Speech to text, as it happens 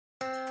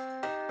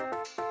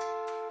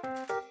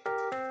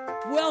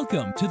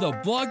Welcome to the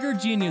Blogger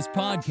Genius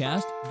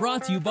Podcast,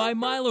 brought to you by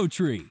Milo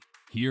Tree.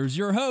 Here's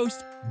your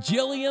host,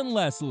 Jillian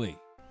Leslie.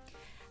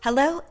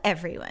 Hello,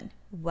 everyone.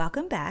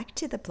 Welcome back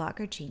to the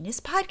Blogger Genius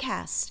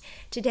Podcast.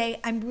 Today,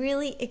 I'm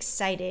really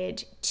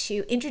excited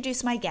to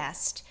introduce my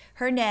guest.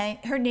 Her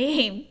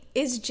name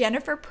is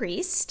Jennifer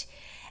Priest,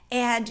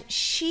 and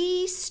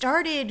she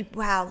started,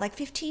 like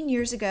 15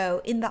 years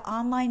ago in the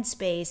online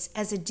space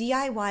as a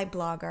DIY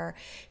blogger.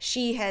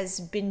 She has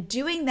been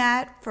doing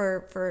that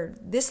for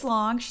this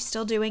long. She's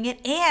still doing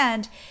it,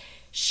 and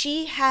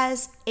she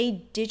has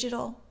a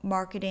digital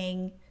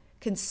marketing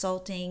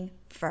consulting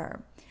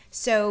firm.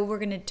 So we're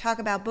going to talk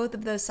about both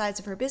of those sides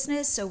of her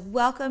business. So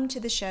welcome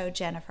to the show,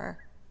 Jennifer.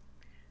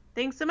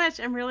 Thanks so much.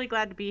 I'm really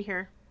glad to be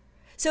here.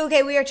 So,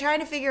 we are trying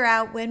to figure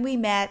out when we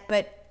met,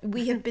 but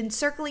we have been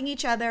circling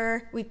each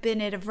other. We've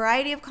been at a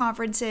variety of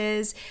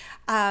conferences.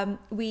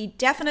 We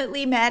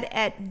definitely met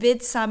at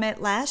Vid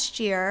Summit last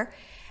year.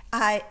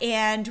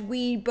 And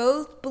we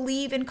both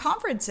believe in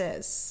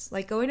conferences,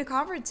 like going to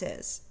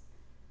conferences.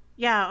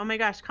 Yeah. Oh my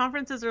gosh.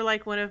 Conferences are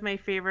like one of my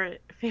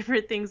favorite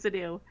things to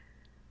do.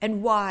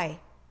 And why?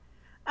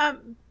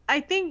 I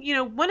think,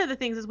 one of the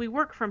things is we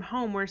work from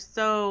home. We're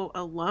so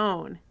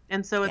alone.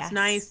 And so it's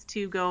nice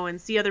to go and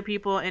see other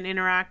people and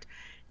interact.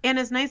 And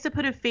it's nice to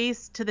put a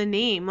face to the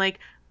name. Like,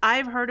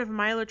 I've heard of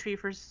Milo Tree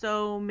for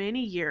so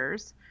many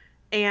years.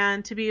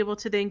 And to be able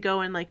to then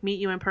go and meet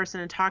you in person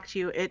and talk to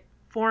you, it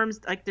forms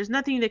there's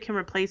nothing that can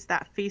replace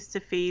that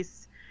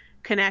face-to-face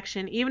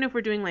connection. Even if we're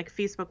doing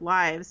Facebook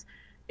Lives,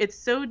 it's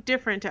so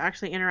different to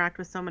actually interact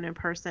with someone in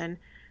person.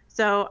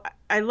 So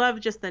I love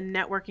just the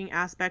networking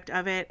aspect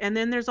of it. And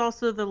then there's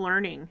also the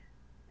learning.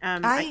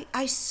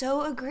 I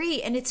so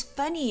agree. And it's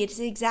funny. It's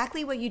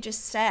exactly what you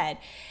just said.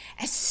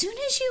 As soon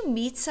as you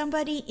meet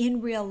somebody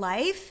in real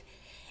life,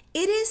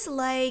 it is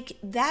like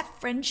that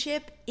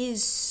friendship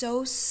is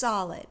so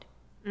solid.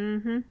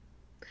 Mm-hmm.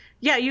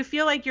 Yeah, you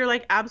feel like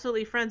you're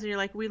absolutely friends, and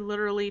you're we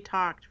literally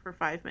talked for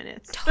 5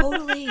 minutes.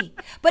 Totally.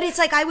 But it's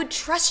like I would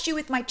trust you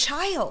with my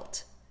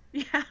child.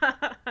 Yeah.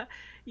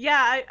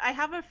 Yeah, I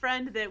have a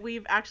friend that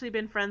we've actually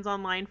been friends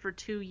online for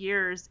 2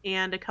 years.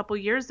 And a couple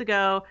years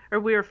ago, or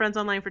we were friends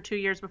online for 2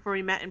 years before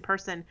we met in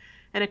person.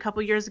 And a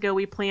couple years ago,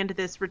 we planned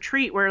this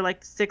retreat where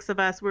 6 of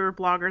us, we were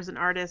bloggers and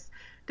artists,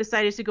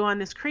 decided to go on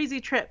this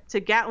crazy trip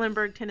to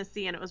Gatlinburg,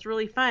 Tennessee. And it was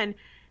really fun.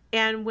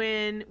 And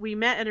when we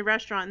met at a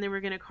restaurant and then we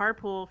were going to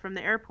carpool from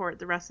the airport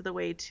the rest of the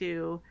way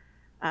to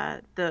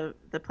the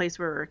place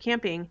where we were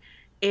camping.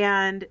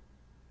 And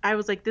I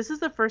was like, this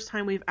is the first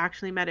time we've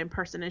actually met in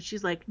person. And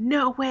she's like,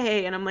 no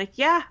way. And I'm like,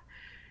 yeah,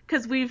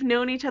 because we've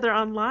known each other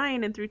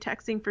online and through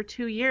texting for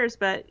 2 years.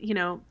 But,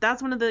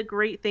 that's one of the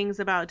great things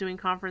about doing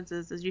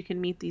conferences is you can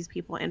meet these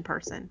people in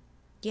person.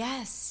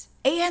 Yes.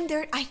 And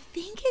I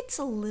think it's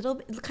a little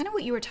bit kind of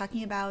what you were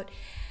talking about.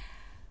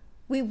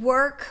 We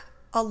work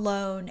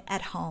alone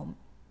at home.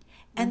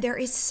 And there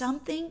is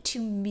something to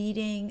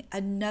meeting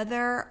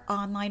another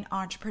online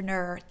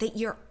entrepreneur that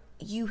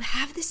you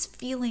have this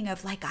feeling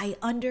of I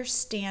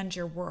understand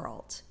your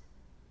world.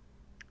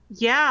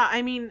 Yeah.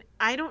 I mean,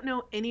 I don't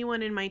know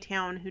anyone in my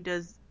town who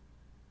does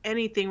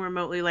anything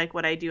remotely like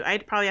what I do.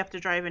 I'd probably have to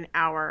drive an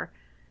hour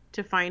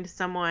to find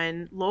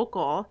someone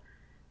local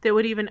that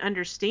would even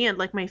understand.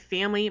 My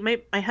family,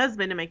 my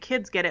husband and my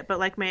kids get it, but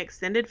my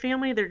extended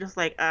family, they're just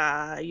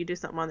you do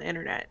something on the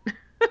internet.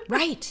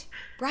 Right.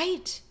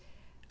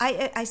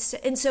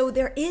 And so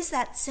there is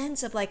that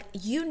sense of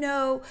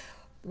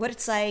what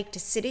it's like to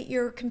sit at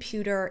your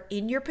computer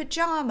in your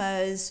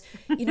pajamas,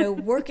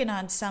 working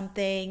on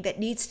something that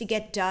needs to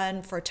get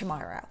done for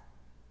tomorrow.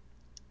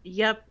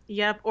 Yep.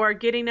 Or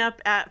getting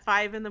up at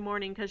 5 a.m.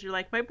 because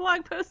you're my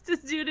blog post is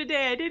due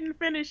today. I didn't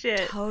finish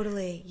it.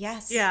 Totally.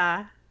 Yes.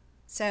 Yeah.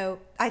 So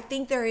I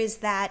think there is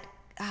that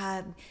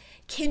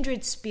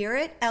kindred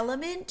spirit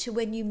element to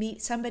when you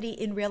meet somebody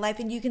in real life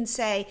and you can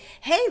say,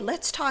 hey,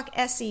 let's talk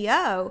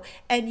SEO.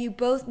 And you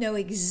both know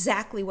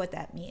exactly what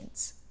that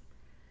means.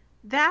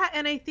 That,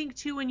 and I think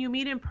too, when you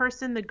meet in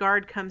person, the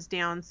guard comes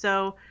down.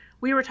 So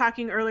we were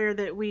talking earlier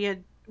that we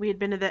had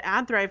been to the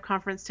Ad Thrive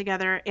conference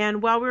together.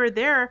 And while we were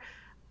there,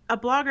 a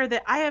blogger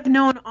that I have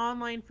known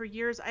online for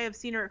years, I have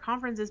seen her at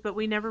conferences, but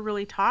we never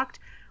really talked.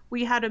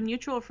 We had a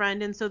mutual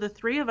friend. And so the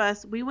three of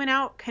us, we went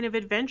out kind of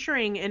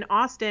adventuring in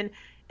Austin,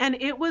 and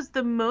it was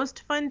the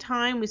most fun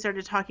time. We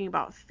started talking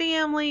about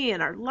family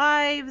and our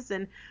lives,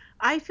 and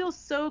I feel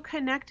so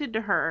connected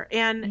to her.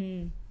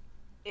 And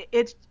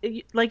it's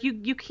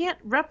you can't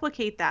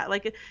replicate that.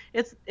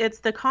 It's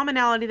the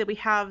commonality that we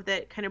have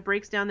that kind of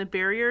breaks down the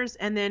barriers,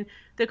 and then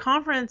the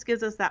conference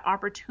gives us that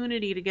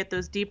opportunity to get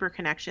those deeper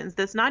connections.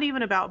 That's not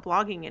even about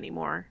blogging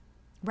anymore.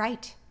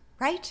 Right.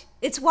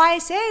 It's why I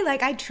say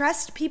I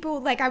trust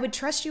people I would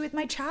trust you with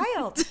my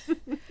child.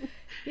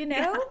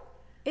 Yeah.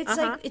 It's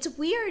it's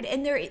weird,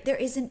 and there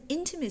is an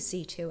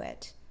intimacy to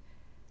it.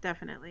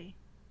 Definitely.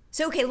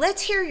 So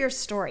let's hear your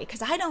story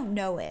because I don't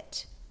know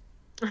it.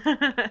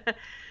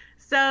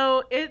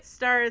 So it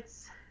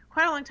starts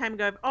quite a long time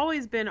ago. I've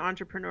always been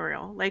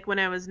entrepreneurial. When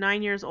I was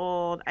 9 years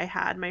old, I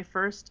had my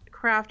first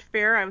craft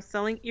fair. I was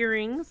selling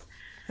earrings.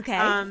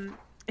 Okay.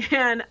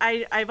 And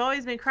I've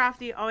always been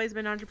crafty, always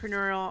been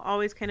entrepreneurial,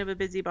 always kind of a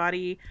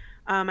busybody.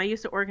 I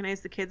used to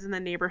organize the kids in the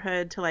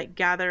neighborhood to like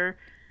gather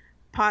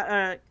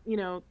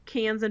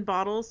cans and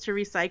bottles to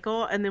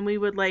recycle, and then we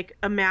would like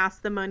amass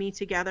the money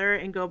together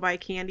and go buy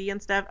candy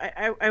and stuff.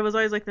 I was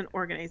always like an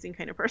organizing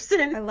kind of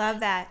person. I love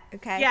that.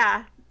 Okay.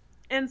 Yeah.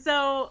 And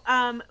so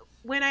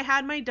when I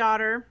had my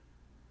daughter,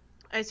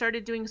 I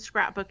started doing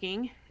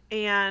scrapbooking,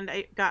 and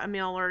I got a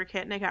mail order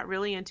kit, and I got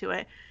really into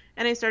it.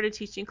 And I started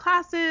teaching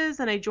classes,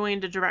 and I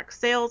joined a direct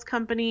sales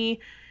company.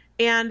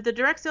 And the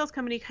direct sales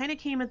company kind of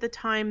came at the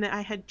time that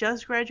I had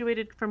just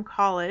graduated from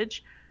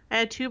college. I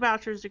had 2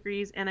 bachelor's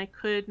degrees, and I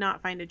could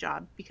not find a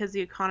job because the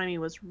economy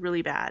was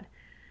really bad.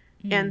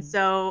 And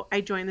so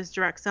I joined this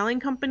direct selling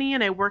company,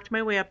 and I worked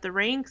my way up the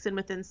ranks. And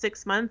within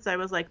 6 months, I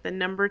was like the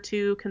number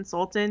 2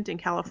 consultant in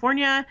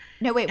California.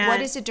 No, wait, what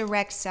is a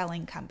direct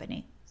selling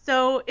company?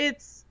 So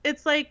it's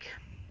like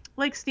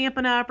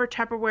Stampin' Up! Or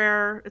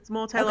Tupperware. It's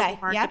multi-level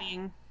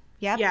marketing.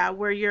 Yep. Yeah,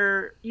 where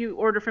you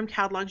order from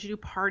catalogs, you do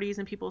parties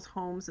in people's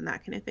homes and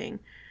that kind of thing.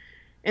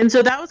 And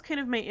so that was kind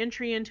of my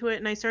entry into it,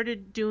 and I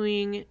started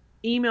doing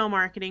email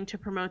marketing to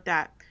promote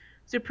that.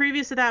 So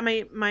previous to that,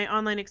 my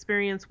online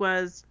experience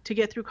was to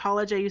get through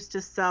college. I used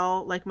to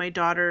sell like my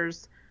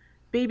daughter's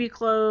baby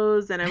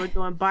clothes, and I would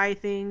go and buy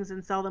things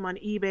and sell them on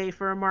eBay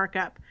for a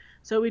markup.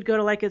 So we'd go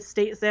to like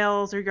estate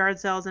sales or yard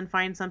sales and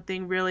find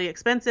something really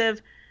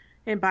expensive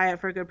and buy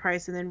it for a good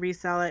price and then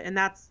resell it. And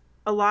that's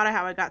a lot of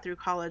how I got through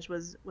college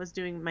was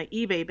doing my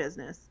eBay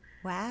business.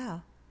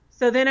 Wow.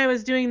 So then I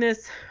was doing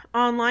this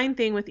online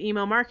thing with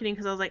email marketing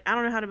because I was like, I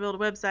don't know how to build a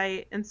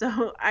website. And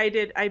so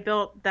I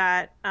built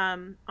that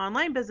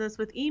online business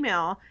with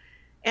email,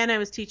 and I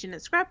was teaching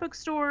at scrapbook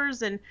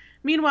stores. And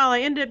meanwhile, I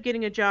ended up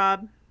getting a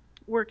job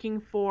working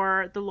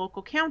for the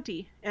local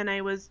county, and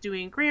I was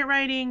doing grant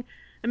writing,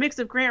 a mix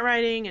of grant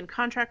writing and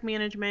contract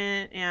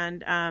management,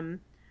 and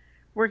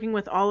working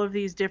with all of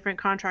these different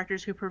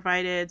contractors who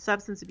provided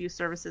substance abuse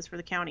services for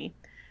the county.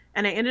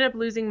 And I ended up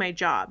losing my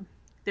job.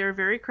 They were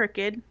very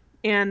crooked.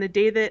 And the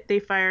day that they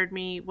fired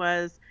me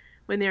was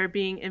when they were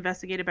being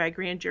investigated by a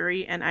grand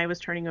jury, and I was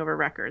turning over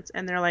records.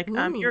 And they're like,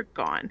 you're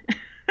gone.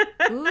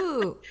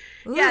 Ooh.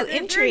 Yeah,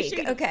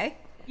 intrigue. Okay.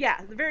 Yeah,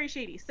 very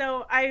shady.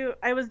 So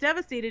I was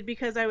devastated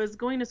because I was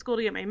going to school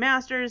to get my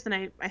master's, and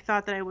I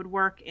thought that I would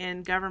work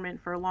in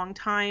government for a long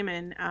time.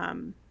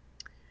 And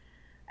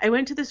I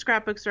went to the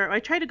scrapbook store. I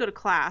tried to go to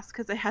class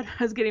because I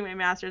was getting my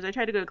master's. I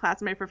tried to go to class,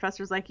 and my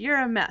professor's like, you're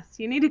a mess.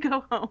 You need to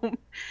go home.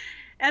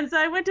 And so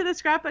I went to the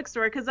scrapbook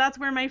store because that's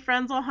where my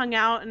friends all hung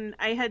out. And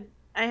I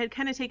had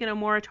kind of taken a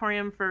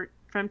moratorium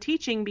from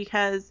teaching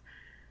because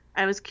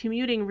I was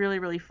commuting really,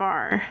 really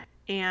far.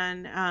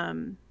 And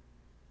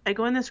I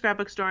go in the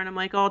scrapbook store, and I'm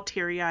like all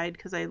teary-eyed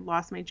because I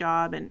lost my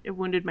job and it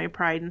wounded my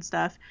pride and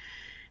stuff.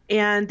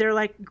 And they're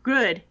like,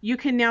 good, you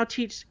can now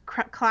teach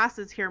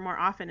classes here more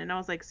often. And I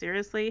was like,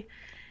 seriously?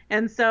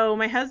 And so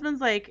my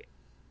husband's like,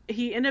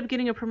 he ended up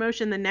getting a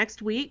promotion the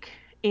next week.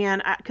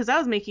 And because I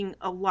was making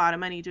a lot of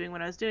money doing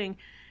what I was doing,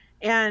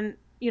 and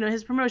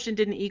his promotion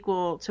didn't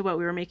equal to what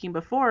we were making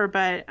before,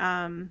 but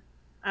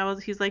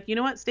he's like, you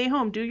know what, stay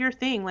home, do your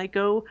thing, like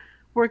go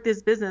work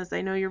this business.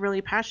 I know you're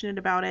really passionate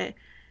about it.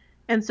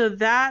 And so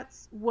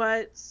that's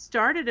what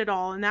started it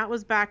all, and that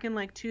was back in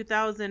like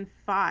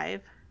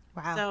 2005.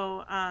 Wow.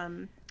 So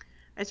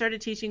I started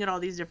teaching at all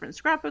these different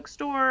scrapbook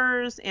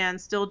stores and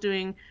still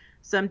doing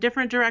some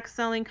different direct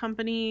selling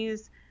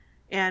companies,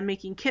 and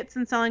making kits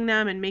and selling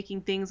them, and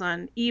making things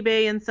on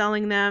eBay and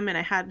selling them. And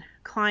I had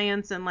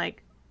clients in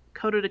like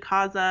Koto de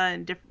Kaza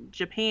and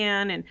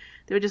Japan, and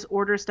they would just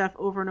order stuff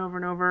over and over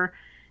and over.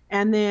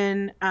 And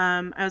then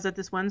I was at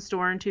this one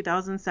store in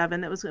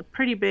 2007 that was a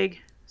pretty big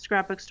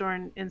scrapbook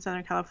store in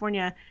Southern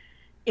California.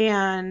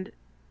 And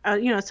I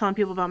was telling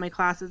people about my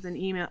classes in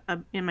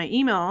my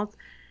emails,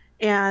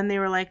 and they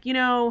were like,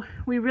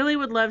 we really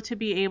would love to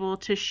be able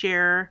to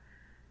share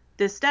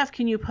this stuff.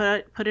 Can you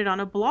put it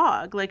on a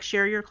blog, like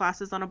share your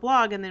classes on a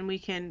blog, and then we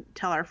can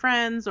tell our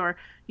friends, or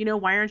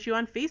why aren't you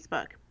on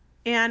Facebook?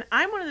 And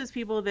I'm one of those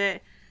people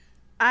that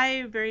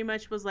I very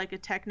much was like a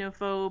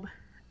technophobe,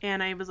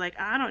 and I was like,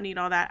 I don't need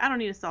all that. I don't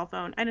need a cell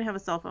phone. I didn't have a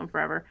cell phone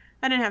forever.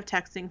 I didn't have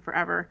texting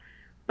forever,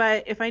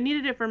 but if I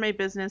needed it for my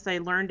business, I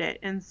learned it.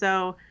 And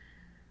so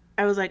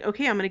I was like,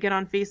 okay, I'm going to get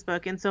on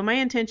Facebook. And so my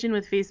intention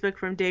with Facebook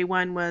from day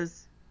one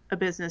was a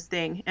business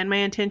thing, and my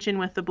intention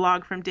with the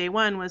blog from day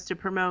one was to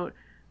promote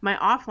my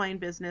offline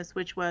business,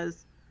 which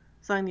was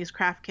selling these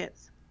craft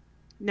kits.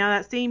 Now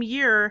that same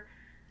year,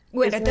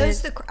 wait,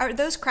 are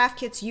those craft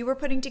kits you were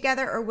putting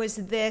together, or was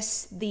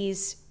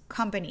these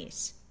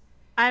companies?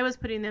 I was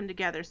putting them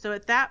together. So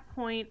at that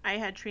point, I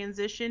had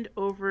transitioned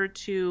over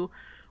to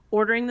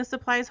ordering the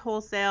supplies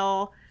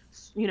wholesale,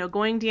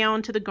 going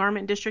down to the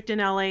garment district in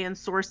LA and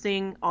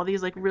sourcing all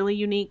these like really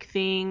unique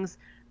things,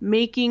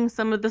 making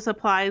some of the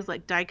supplies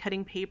like die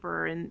cutting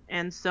paper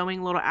and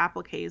sewing little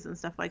appliques and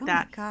stuff like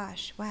that. Oh my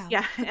gosh, wow.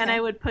 Yeah, okay. And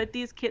I would put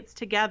these kits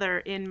together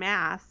in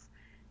mass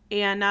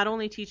and not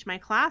only teach my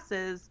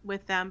classes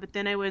with them, but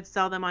then I would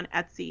sell them on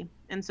Etsy.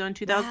 And so in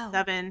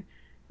 2007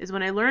 is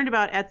when I learned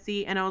about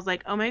Etsy, and I was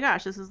like, oh my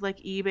gosh, this is like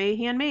eBay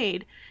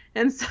handmade.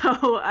 And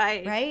so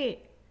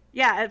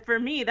for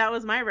me, that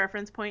was my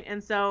reference point.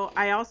 And so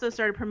I also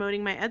started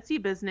promoting my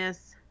Etsy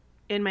business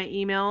in my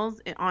emails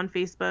on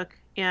Facebook.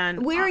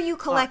 And where are you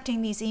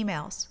collecting these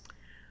emails?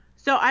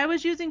 So I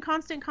was using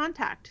Constant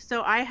Contact.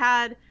 So I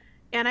had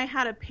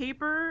a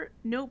paper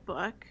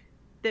notebook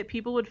that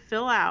people would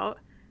fill out,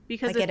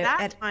 because at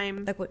that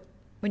time,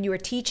 when you were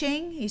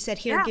teaching, you said,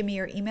 here, give me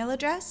your email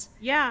address?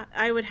 Yeah,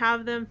 I would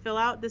have them fill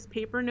out this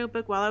paper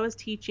notebook while I was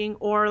teaching,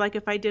 or like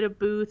if I did a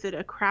booth at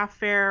a craft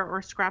fair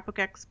or Scrapbook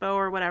Expo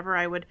or whatever,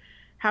 I would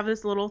have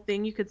this little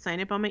thing you could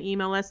sign up on my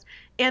email list.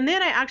 And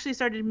then I actually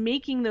started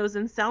making those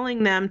and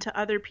selling them to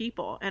other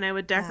people, and I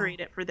would decorate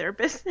it for their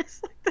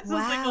business. This was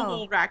like a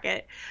whole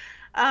racket.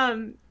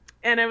 And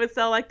I would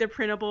sell like the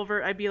printable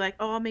I'd be like,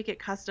 oh, I'll make it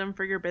custom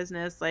for your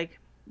business. Like,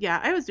 yeah,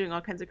 I was doing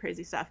all kinds of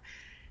crazy stuff.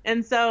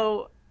 And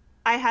so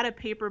I had a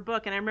paper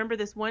book, and I remember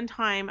this one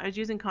time I was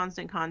using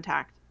Constant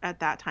Contact at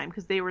that time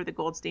because they were the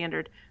gold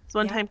standard. So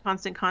one time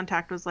Constant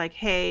Contact was like,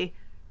 hey,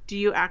 do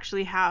you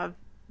actually have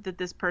that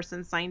this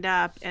person signed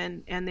up?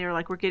 And they were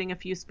like, we're getting a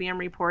few spam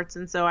reports.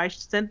 And so I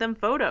sent them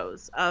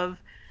photos of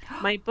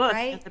my book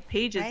and the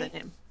pages in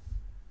it.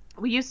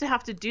 We used to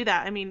have to do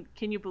that. I mean,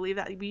 can you believe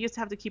that? We used to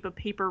have to keep a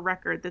paper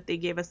record that they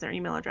gave us their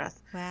email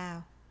address.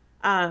 Wow.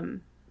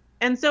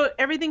 And so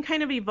everything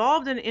kind of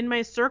evolved, and in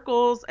my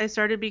circles, I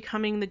started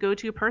becoming the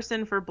go-to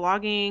person for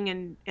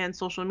blogging and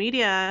social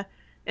media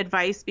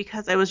advice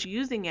because I was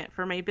using it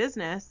for my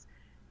business.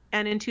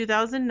 And in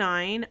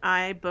 2009,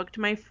 I booked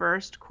my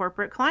first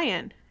corporate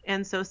client.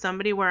 And so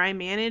somebody where I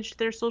managed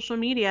their social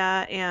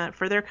media and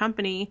for their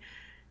company,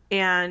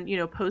 and, you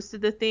know,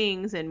 posted the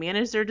things and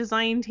managed their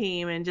design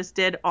team and just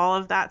did all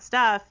of that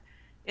stuff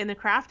in the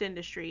craft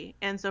industry.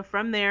 And so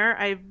from there,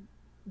 I've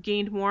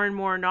gained more and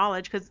more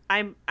knowledge because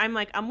I'm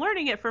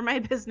learning it for my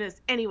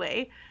business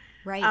anyway.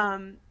 Right.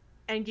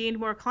 And gained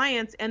more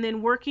clients, and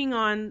then working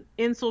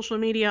in social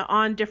media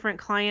on different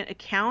client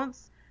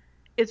accounts.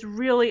 It's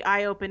really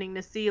eye-opening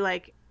to see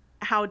like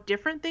how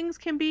different things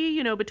can be,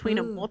 you know, between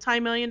a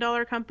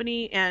multi-million-dollar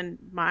company and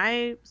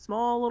my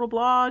small little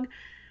blog,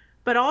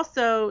 but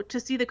also to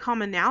see the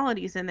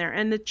commonalities in there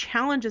and the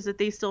challenges that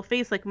they still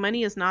face. Like,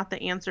 money is not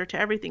the answer to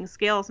everything.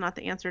 Scale is not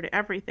the answer to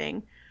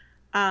everything.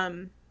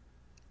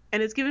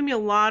 And it's given me a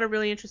lot of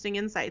really interesting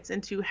insights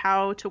into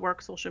how to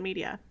work social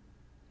media.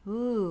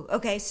 Ooh,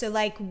 okay. So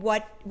like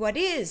what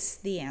is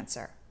the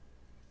answer?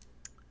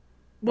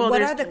 Well,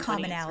 what are the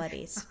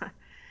commonalities?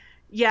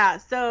 Yeah.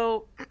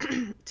 So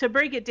to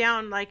break it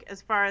down, like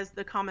as far as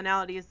the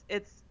commonalities,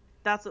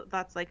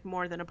 that's like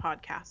more than a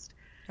podcast.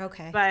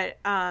 Okay. But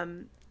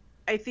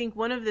I think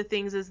one of the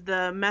things is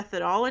the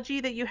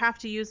methodology that you have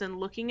to use in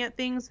looking at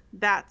things.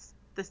 That's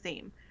the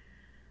same.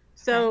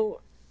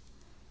 So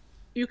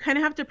you kind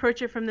of have to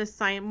approach it from this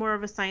more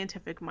of a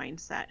scientific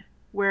mindset,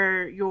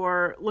 where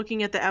you're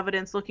looking at the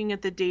evidence, looking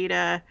at the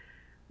data,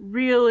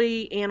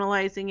 really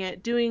analyzing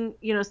it, doing,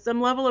 you know,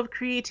 some level of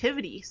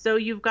creativity. So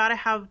you've got to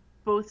have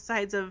both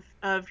sides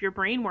of your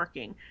brain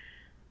working.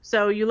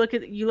 So you look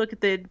at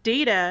the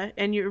data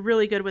and you're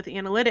really good with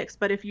analytics,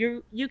 but if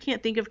you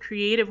can't think of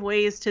creative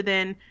ways to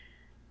then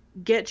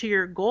get to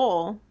your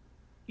goal,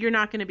 you're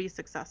not going to be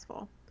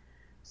successful.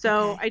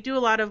 So I do a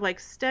lot of like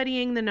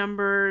studying the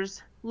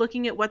numbers,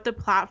 looking at what the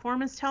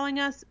platform is telling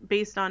us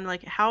based on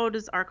like how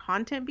does our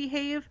content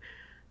behave,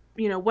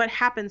 you know, what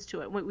happens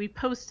to it when we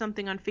post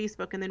something on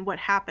Facebook, and then what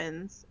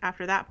happens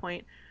after that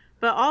point.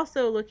 But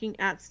also looking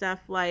at stuff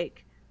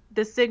like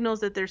the signals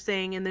that they're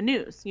saying in the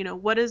news. You know,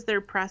 what does their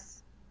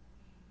press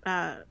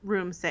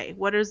room say?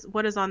 What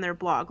is on their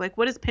blog? Like,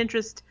 what is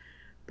Pinterest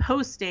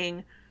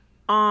posting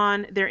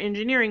on their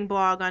engineering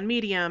blog on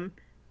Medium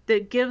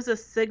that gives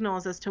us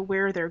signals as to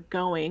where they're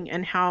going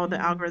and how the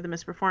algorithm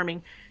is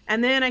performing.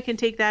 And then I can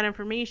take that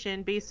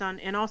information based on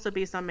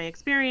my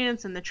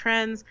experience and the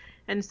trends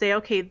and say,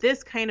 okay,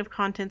 this kind of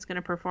content's going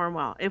to perform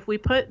well. If we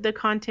put the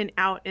content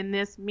out in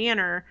this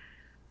manner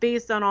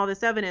based on all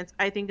this evidence,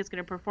 I think it's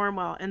going to perform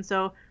well. And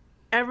so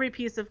every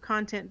piece of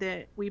content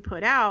that we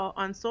put out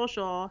on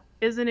social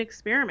is an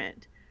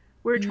experiment.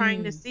 We're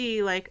trying to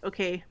see like,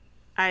 okay,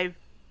 I've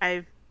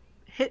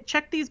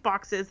checked these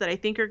boxes that I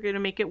think are going to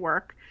make it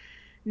work.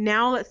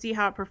 Now let's see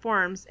how it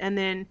performs, and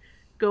then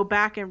go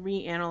back and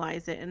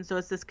reanalyze it. And so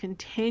it's this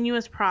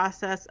continuous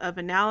process of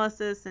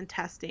analysis and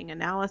testing.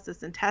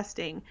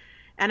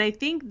 And I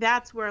think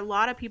that's where a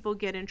lot of people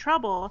get in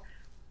trouble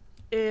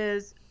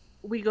is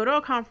we go to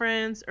a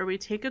conference or we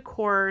take a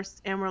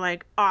course and we're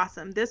like,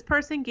 awesome, this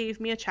person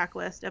gave me a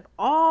checklist of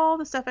all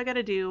the stuff I got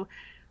to do.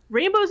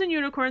 Rainbows and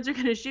unicorns are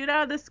going to shoot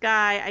out of the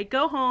sky. I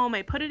go home,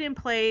 I put it in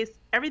place,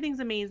 everything's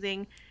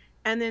amazing.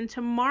 And then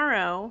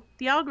tomorrow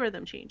the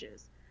algorithm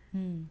changes.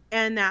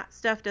 And that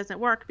stuff doesn't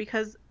work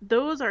because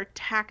those are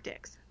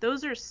tactics.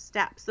 Those are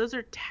steps. Those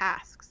are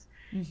tasks.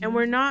 And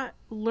we're not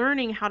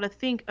learning how to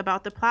think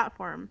about the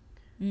platform.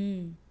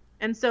 And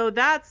so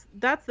that's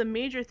the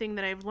major thing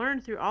that I've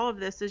learned through all of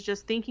this is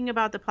just thinking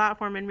about the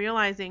platform and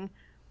realizing,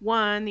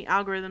 one, the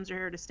algorithms are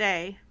here to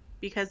stay.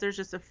 because there's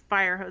just a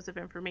fire hose of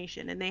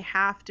information, and they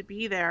have to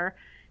be there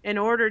in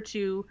order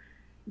to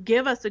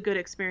give us a good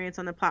experience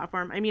on the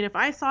platform. I mean, if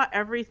I saw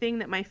everything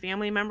that my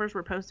family members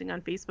were posting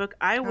on Facebook,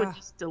 I would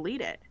just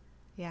delete it.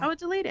 Yeah. I would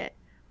delete it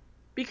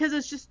because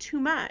it's just too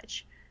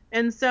much.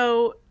 And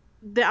so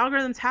the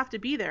algorithms have to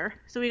be there.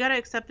 So we got to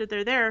accept that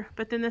they're there.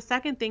 But then the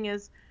second thing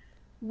is,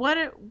 what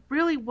are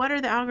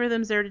the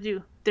algorithms there to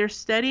do? They're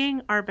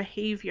studying our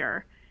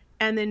behavior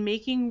and then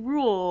making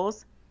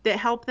rules that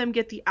help them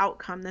get the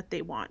outcome that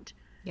they want.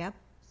 Yep.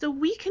 So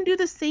we can do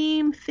the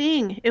same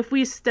thing. If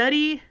we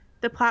study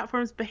the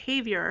platform's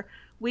behavior,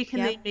 we can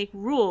then make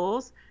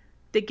rules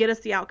that get us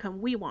the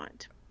outcome we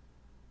want.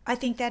 I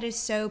think that is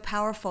so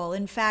powerful.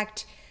 In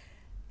fact,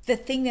 the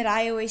thing that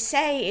I always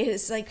say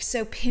is like,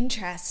 so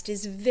Pinterest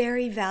is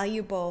very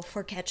valuable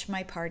for Catch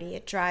My Party.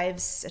 It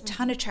drives a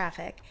ton of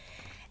traffic.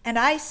 And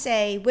I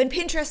say, when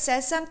Pinterest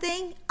says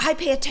something, I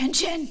pay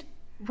attention.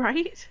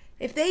 Right?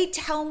 If they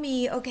tell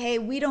me, okay,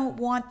 we don't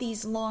want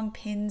these long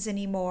pins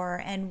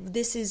anymore, and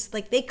this is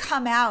like, they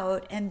come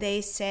out and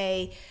they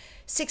say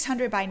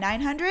 600 by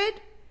 900,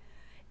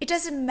 it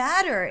doesn't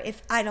matter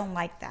if I don't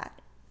like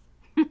that.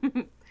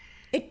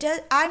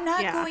 I'm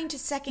not going to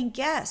second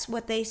guess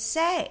what they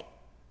say.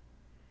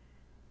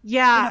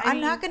 Yeah.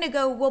 I'm not going to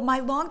go, well, my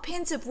long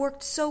pins have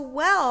worked so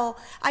well.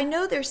 I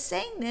know they're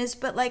saying this,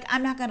 but like,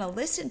 I'm not going to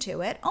listen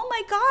to it. Oh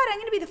my God, I'm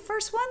going to be the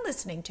first one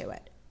listening to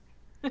it.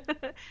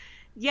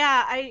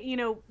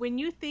 Yeah. When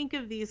you think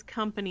of these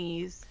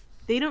companies,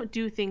 they don't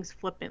do things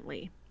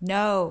flippantly.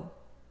 No.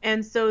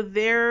 And so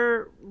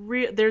there's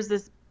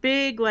this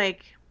big,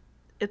 like,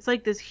 it's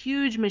like this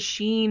huge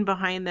machine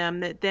behind them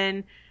that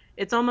then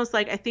it's almost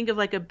like, I think of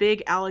like a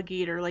big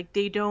alligator, like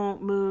they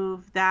don't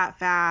move that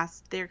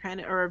fast. They're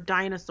or a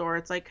dinosaur.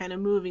 It's like kind of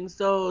moving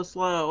so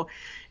slow.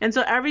 And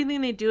so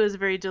everything they do is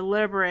very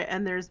deliberate,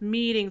 and there's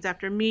meetings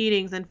after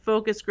meetings and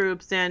focus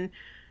groups and,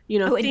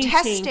 and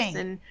testing.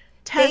 And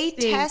testing.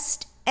 They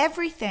test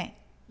everything.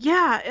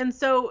 Yeah. And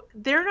so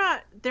they're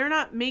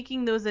not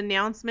making those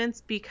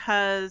announcements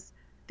because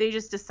they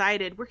just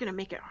decided we're going to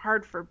make it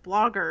hard for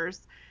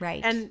bloggers.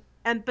 Right.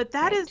 But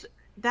that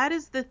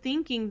is the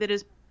thinking that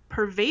is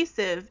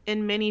pervasive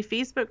in many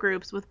Facebook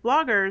groups with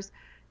bloggers,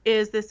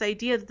 is this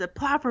idea that the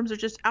platforms are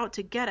just out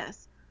to get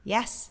us.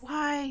 Yes.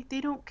 Why?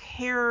 They don't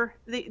care.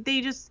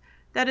 They just,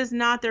 that is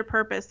not their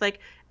purpose. Like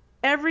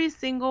every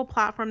single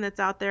platform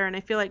that's out there, and I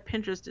feel like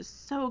Pinterest is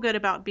so good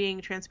about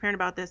being transparent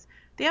about this,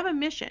 they have a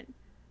mission.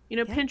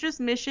 Pinterest's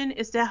mission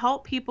is to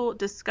help people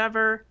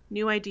discover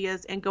new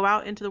ideas and go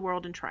out into the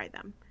world and try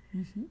them.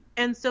 Mm-hmm.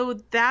 And so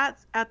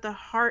that's at the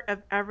heart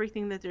of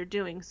everything that they're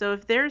doing. So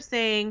if they're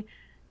saying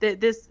that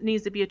this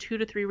needs to be a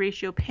 2-to-3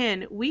 ratio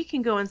pin, we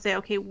can go and say,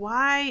 okay,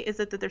 why is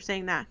it that they're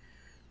saying that?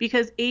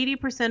 Because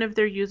 80% of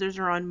their users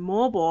are on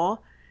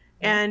mobile,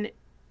 and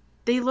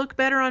they look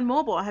better on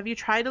mobile. Have you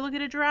tried to look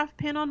at a giraffe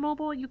pin on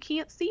mobile? You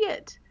can't see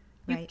it.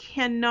 You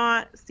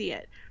cannot see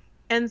it.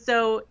 And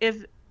so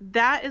if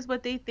that is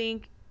what they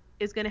think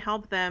is going to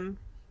help them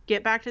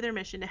get back to their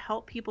mission, to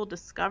help people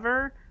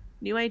discover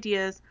new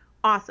ideas,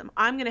 awesome.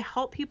 I'm going to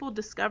help people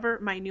discover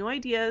my new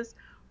ideas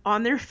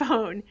on their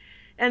phone.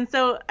 And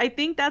so I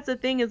think that's the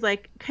thing, is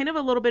like kind of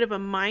a little bit of a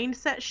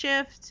mindset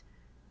shift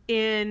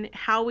in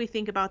how we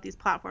think about these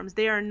platforms.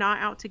 They are not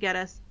out to get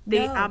us.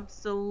 They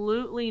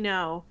absolutely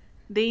know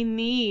they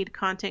need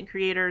content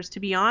creators to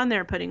be on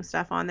there putting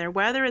stuff on there,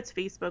 whether it's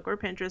Facebook or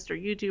Pinterest or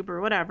YouTube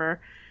or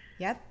whatever.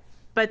 Yep.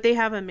 But they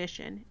have a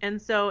mission.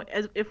 And so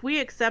if we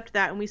accept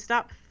that and we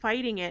stop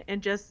fighting it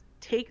and just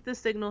take the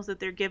signals that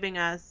they're giving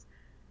us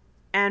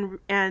and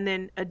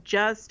then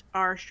adjust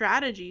our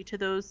strategy to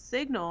those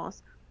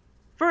signals,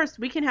 first,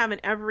 we can have an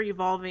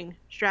ever-evolving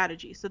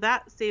strategy. So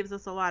that saves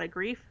us a lot of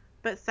grief.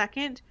 But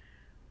second,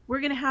 we're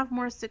going to have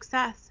more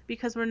success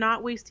because we're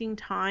not wasting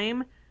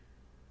time.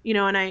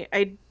 And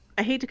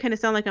I hate to kind of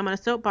sound like I'm on a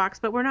soapbox,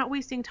 but we're not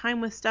wasting time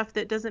with stuff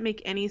that doesn't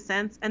make any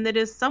sense and that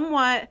is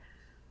somewhat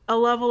a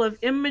level of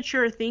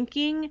immature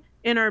thinking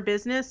in our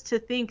business, to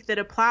think that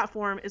a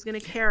platform is going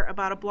to care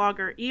about a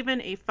blogger,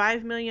 even a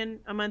 5 million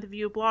a month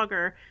view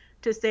blogger,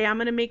 to say, I'm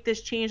going to make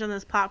this change on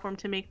this platform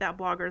to make that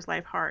blogger's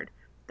life hard.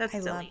 That's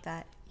silly. I love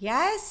that.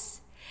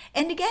 Yes.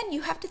 And again,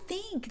 you have to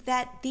think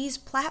that these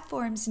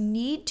platforms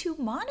need to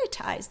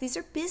monetize. These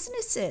are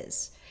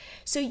businesses.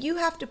 So you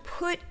have to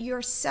put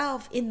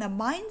yourself in the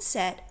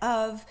mindset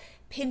of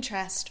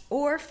Pinterest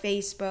or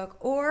Facebook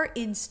or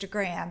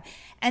Instagram,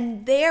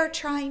 and they're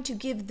trying to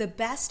give the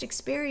best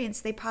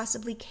experience they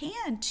possibly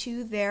can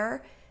to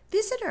their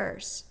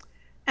visitors.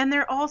 And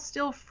they're all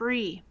still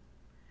free.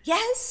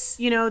 Yes.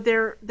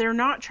 They're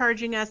not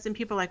charging us, and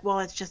people are like, well,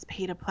 it's just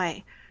pay to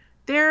play.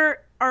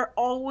 There are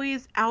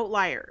always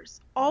outliers,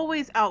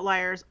 always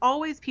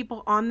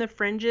people on the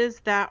fringes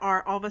that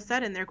are all of a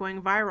sudden they're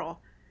going viral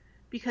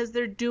because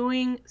they're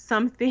doing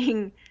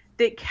something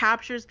that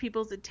captures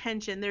people's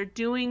attention. They're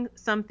doing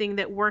something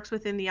that works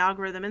within the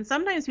algorithm. And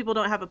sometimes people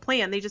don't have a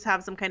plan. They just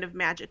have some kind of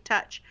magic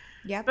touch.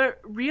 Yeah. But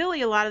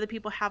really, a lot of the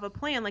people have a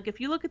plan. Like if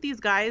you look at these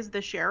guys,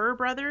 the Scherer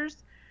brothers,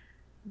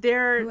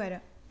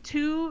 they're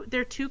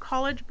they're two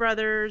college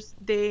brothers.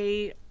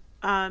 They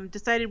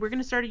decided we're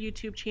going to start a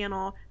YouTube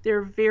channel.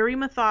 They're very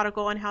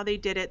methodical on how they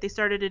did it. They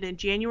started it in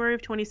January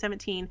of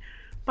 2017.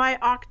 By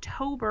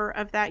October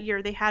of that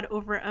year, they had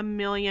over 1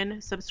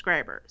 million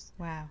subscribers.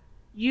 Wow.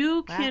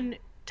 You can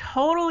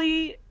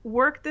totally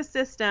work the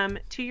system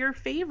to your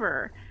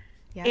favor.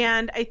 Yeah.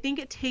 And I think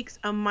it takes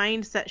a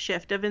mindset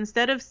shift of,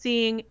 instead of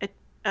seeing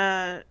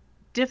a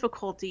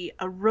difficulty,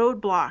 a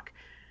roadblock,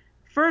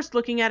 first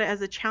looking at it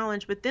as a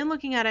challenge, but then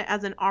looking at it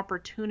as an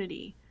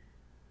opportunity.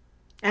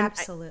 And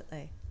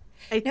absolutely.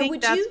 I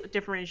think that's a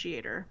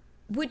differentiator.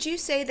 Would you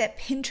say that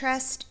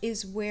Pinterest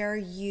is where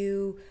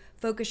you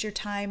focus your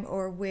time,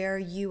 or where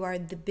you are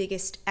the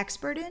biggest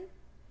expert in?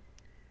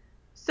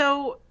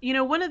 So,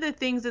 one of the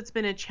things that's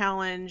been a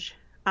challenge,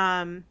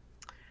 I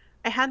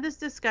had this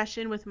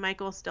discussion with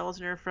Michael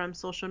Stelzner from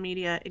Social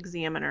Media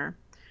Examiner.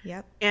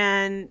 Yep.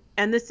 And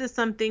this is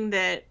something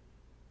that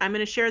I'm going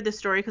to share this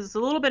story because it's a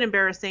little bit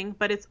embarrassing,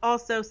 but it's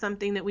also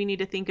something that we need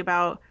to think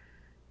about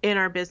in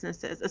our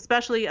businesses,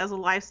 especially as a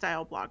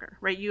lifestyle blogger,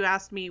 right? You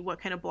asked me what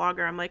kind of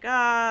blogger. I'm like,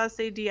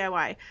 say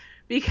DIY,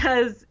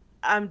 because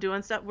I'm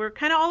doing stuff. We're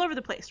kind of all over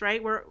the place,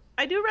 right?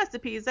 I do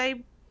recipes.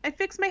 I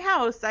fix my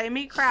house. I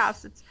make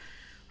crafts. It's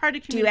hard to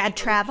communicate. Do you add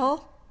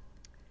travel?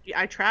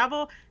 I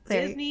travel,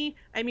 Disney.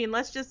 I mean,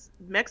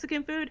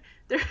 Mexican food.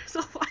 There's a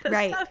lot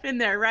of stuff in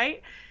there,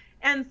 right?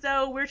 And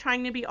so we're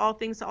trying to be all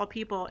things to all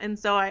people. And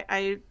so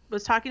I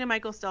was talking to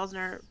Michael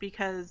Stelzner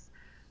because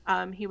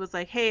he was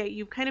like, hey,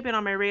 you've kind of been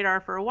on my radar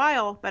for a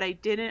while, but I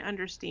didn't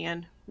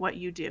understand what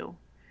you do.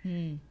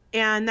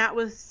 And that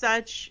was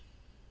such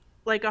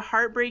like a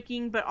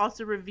heartbreaking but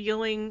also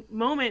revealing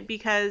moment,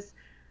 because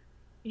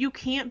you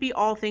can't be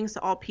all things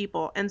to all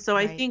people. And so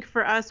I think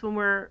for us, when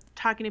we're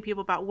talking to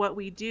people about what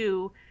we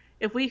do,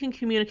 if we can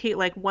communicate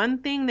like one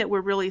thing that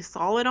we're really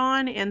solid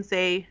on and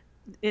say,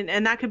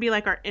 and that could be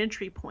like our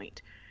entry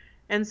point.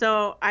 And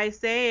so I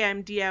say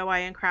I'm DIY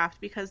and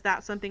craft because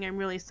that's something I'm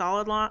really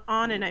solid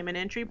on, and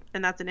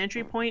that's an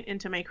entry point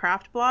into my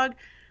craft blog,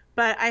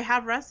 but I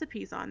have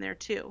recipes on there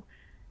too.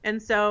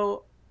 And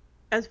so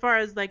as far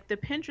as like the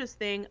Pinterest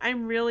thing,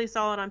 I'm really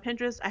solid on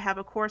Pinterest. I have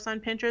a course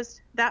on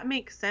Pinterest. That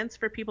makes sense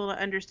for people to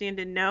understand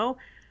and know,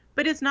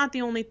 but it's not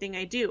the only thing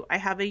I do. I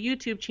have a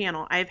YouTube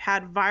channel. I've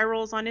had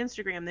virals on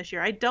Instagram this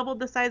year. I doubled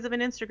the size of an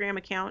Instagram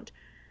account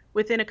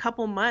within a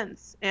couple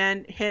months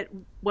and hit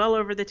well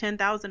over the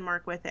 10,000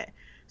 mark with it.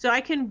 So I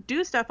can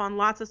do stuff on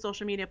lots of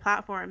social media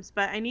platforms,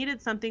 but I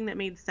needed something that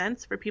made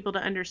sense for people to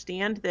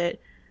understand that,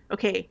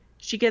 okay,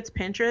 she gets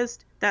Pinterest.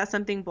 That's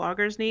something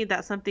bloggers need.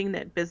 That's something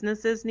that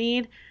businesses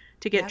need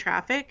to get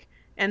traffic.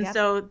 And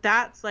so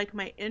that's like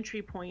my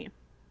entry point,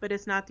 but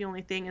it's not the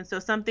only thing. And so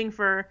something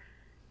for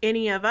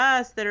any of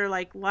us that are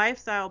like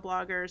lifestyle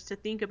bloggers to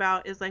think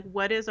about is like,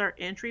 what is our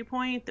entry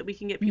point that we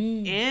can get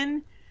people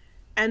in?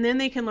 And then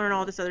they can learn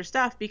all this other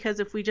stuff. Because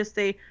if we just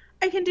say,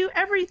 I can do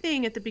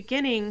everything at the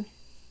beginning,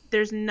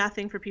 there's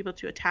nothing for people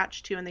to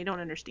attach to, and they don't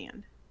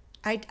understand.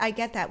 I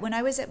get that. When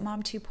I was at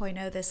Mom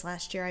 2.0 this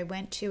last year, I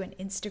went to an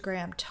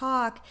Instagram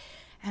talk,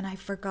 and I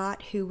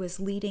forgot who was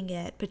leading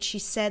it, but she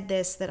said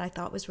this that I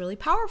thought was really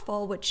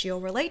powerful, which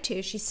you'll relate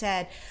to. She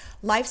said,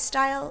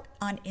 lifestyle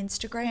on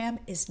Instagram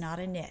is not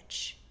a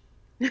niche.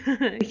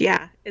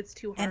 Yeah, it's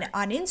too hard. And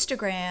on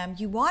Instagram,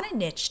 you want to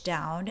niche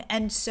down.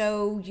 And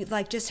so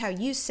like just how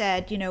you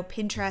said,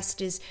 Pinterest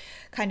is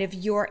kind of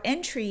your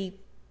entryway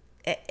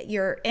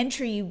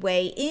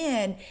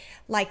in.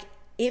 Like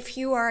if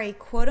you are a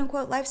quote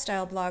unquote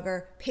lifestyle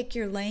blogger, pick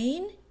your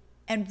lane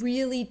and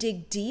really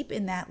dig deep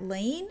in that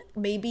lane.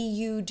 Maybe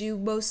you do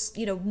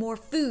more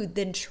food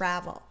than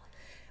travel,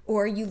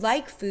 or you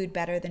like food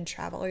better than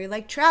travel, or you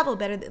like travel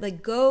better.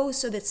 Like go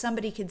so that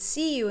somebody can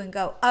see you and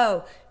go,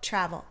 oh,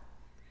 travel.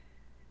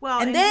 Well,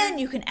 and then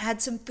you can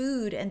add some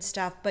food and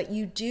stuff, but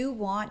you do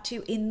want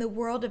to, in the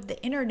world of the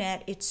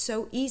internet, it's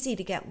so easy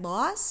to get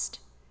lost.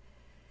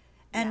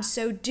 And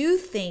so do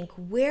think,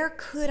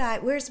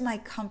 where's my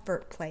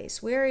comfort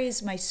place? Where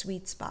is my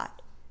sweet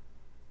spot?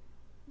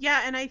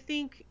 Yeah, and I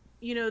think,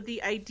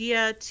 the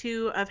idea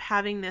too of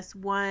having this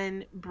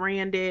one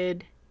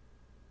branded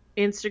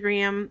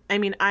Instagram, I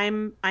mean,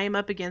 I'm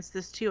up against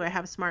this too. I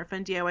have Smart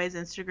Fun DIY's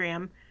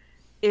Instagram.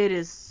 It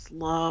is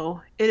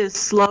slow. It is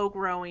slow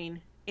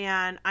growing.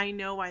 And I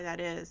know why that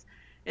is.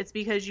 It's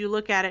because you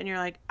look at it and you're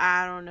like,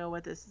 I don't know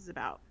what this is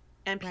about.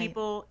 And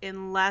people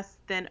in less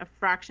than a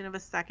fraction of a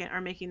second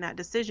are making that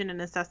decision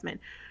and assessment.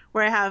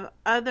 Where I have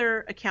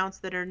other accounts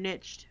that are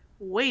niched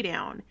way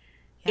down,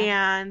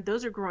 and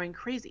those are growing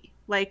crazy.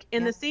 Like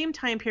in the same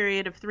time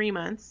period of 3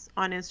 months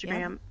on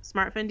Instagram,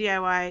 Smart Fun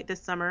DIY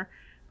this summer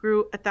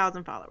grew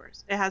 1,000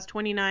 followers. It has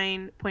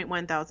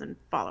 29.1 thousand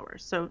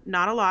followers. So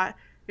not a lot.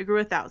 It grew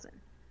 1,000.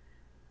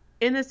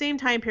 In the same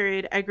time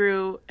period, I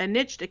grew a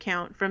niched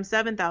account from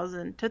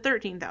 7,000 to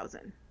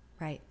 13,000.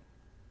 Right.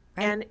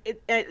 And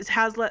it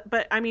has,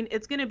 but I mean,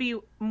 it's going to be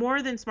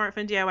more than Smart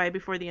Fun DIY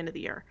before the end of the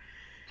year.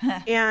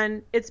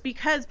 And it's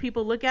because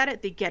people look at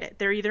it, they get it.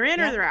 They're either in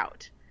or they're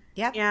out.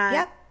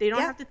 And they don't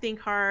have to think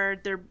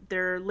hard.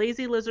 Their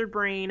lazy lizard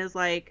brain is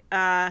like,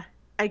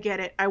 I get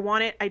it. I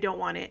want it. I don't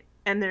want it.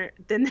 And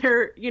then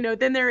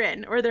they're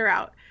in or they're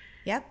out.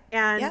 Yep.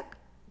 And yep.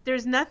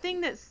 there's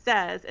nothing that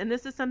says, and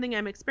this is something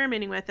I'm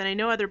experimenting with, and I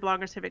know other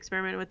bloggers have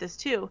experimented with this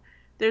too.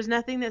 There's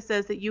nothing that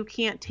says that you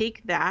can't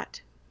take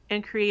that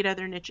and create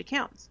other niche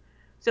accounts.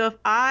 So if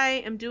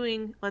I am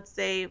doing, let's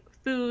say,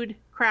 food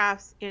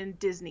crafts in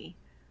Disney,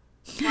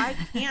 why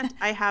can't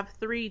I have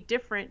 3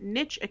 different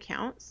niche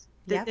accounts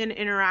that then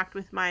interact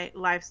with my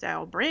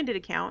lifestyle branded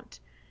account?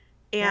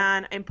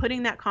 And I'm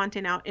putting that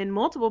content out in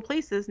multiple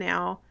places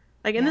now.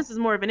 Like, and this is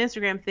more of an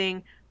Instagram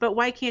thing, but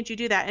why can't you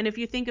do that? And if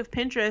you think of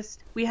Pinterest,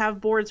 we have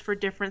boards for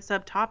different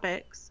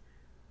subtopics.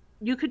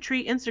 You could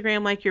treat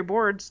Instagram like your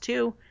boards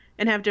too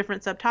and have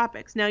different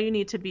subtopics. Now you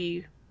need to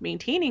be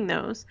maintaining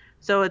those.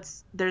 So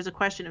there's a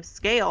question of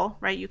scale,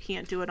 right? You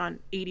can't do it on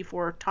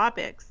 84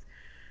 topics.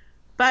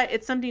 But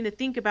it's something to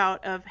think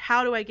about of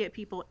how do I get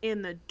people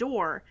in the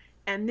door,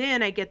 and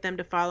then I get them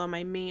to follow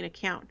my main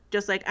account.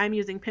 Just like I'm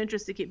using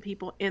Pinterest to get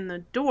people in the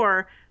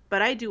door,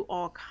 but I do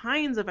all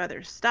kinds of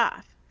other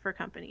stuff for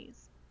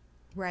companies.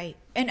 Right.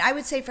 And I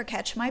would say for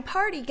Catch My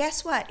Party,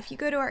 guess what? If you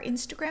go to our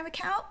Instagram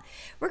account,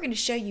 we're going to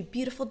show you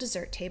beautiful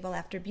dessert table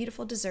after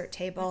beautiful dessert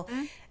table,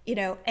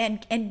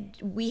 and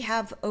we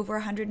have over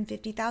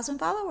 150,000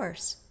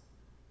 followers.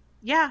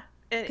 Yeah.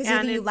 Because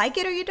either you like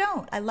it or you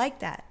don't. I like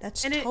that.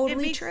 That's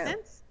totally true.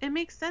 It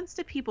makes sense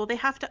to people. They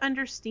have to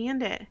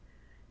understand it.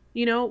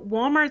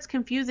 Walmart's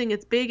confusing.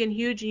 It's big and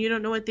huge and you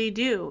don't know what they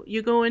do.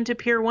 You go into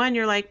Pier 1,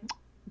 you're like,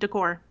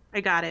 decor. I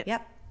got it.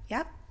 Yep.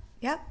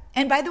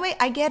 And by the way,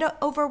 I get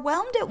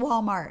overwhelmed at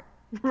Walmart.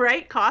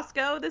 Right?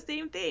 Costco, the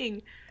same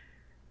thing.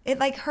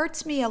 It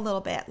hurts me a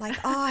little bit.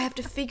 I have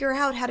to figure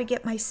out how to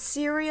get my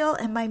cereal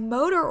and my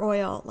motor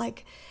oil.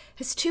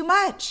 It's too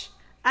much.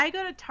 I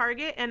go to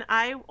Target and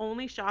I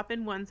only shop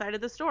in one side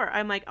of the store.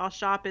 I'm like, I'll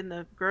shop in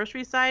the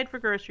grocery side for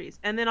groceries.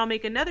 And then I'll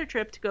make another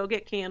trip to go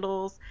get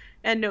candles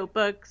and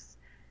notebooks.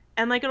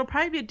 And it'll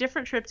probably be a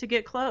different trip to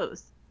get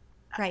clothes.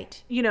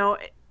 Right.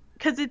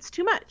 Because it's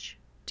too much.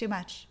 Too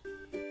much.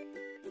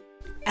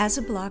 As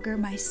a blogger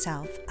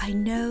myself, I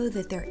know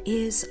that there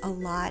is a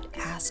lot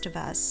asked of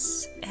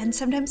us, and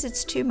sometimes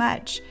it's too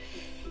much.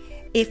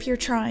 If you're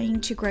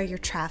trying to grow your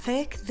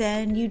traffic,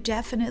 then you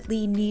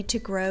definitely need to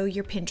grow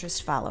your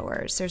Pinterest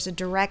followers. There's a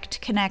direct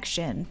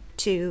connection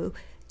to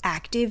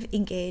active,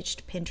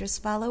 engaged Pinterest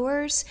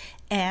followers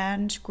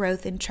and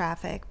growth in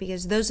traffic,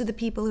 because those are the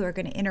people who are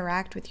going to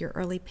interact with your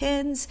early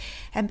pins,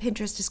 and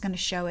Pinterest is going to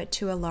show it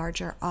to a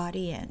larger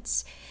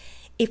audience.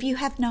 If you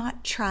have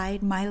not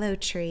tried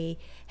MiloTree,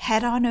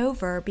 head on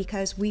over,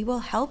 because we will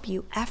help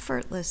you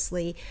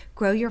effortlessly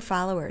grow your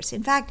followers.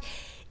 In fact,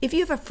 if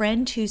you have a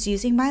friend who's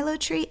using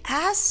MiloTree,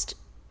 ask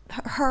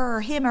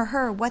him or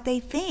her what they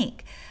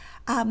think.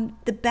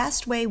 The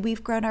best way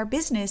we've grown our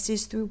business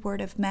is through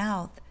word of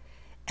mouth.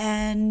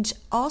 And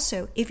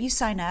also, if you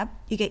sign up,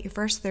 you get your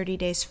first 30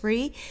 days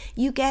free.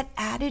 You get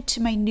added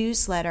to my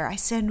newsletter. I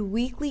send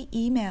weekly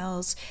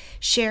emails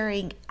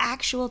sharing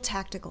actual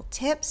tactical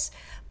tips,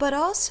 but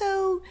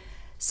also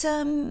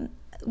some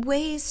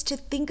ways to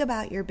think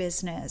about your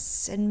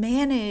business and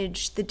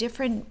manage the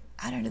different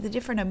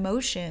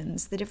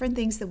emotions, the different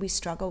things that we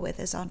struggle with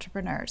as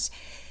entrepreneurs.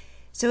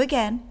 So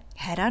again,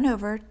 head on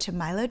over to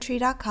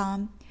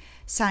milotree.com,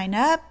 sign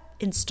up,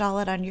 install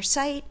it on your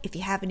site. If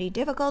you have any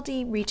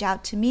difficulty, reach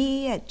out to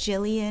me at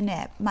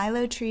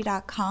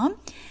Jillian@milotree.com.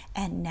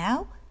 And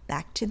now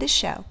back to the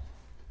show.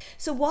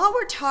 So while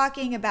we're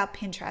talking about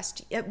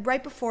Pinterest,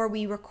 right before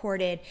we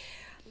recorded,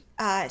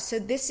 so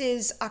this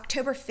is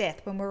October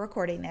 5th when we're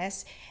recording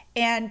this,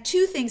 and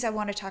 2 things I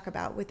want to talk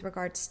about with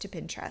regards to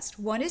Pinterest.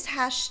 One is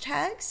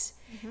hashtags,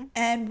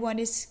 and one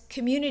is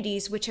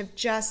communities, which have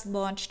just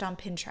launched on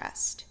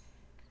Pinterest.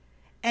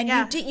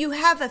 And you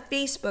have a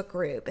Facebook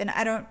group, and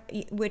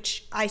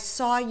which I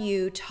saw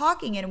you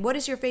talking in. What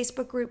is your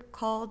Facebook group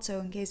called? So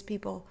in case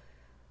people,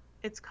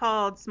 it's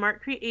called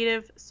Smart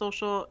Creative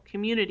Social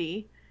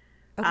Community.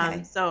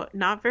 Okay. So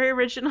not very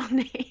original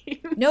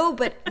name. No,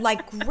 but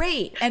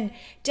great. And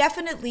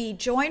definitely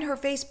join her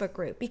Facebook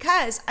group,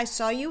 because I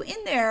saw you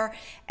in there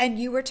and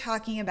you were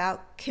talking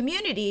about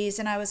communities,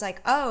 and I was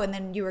like, oh, and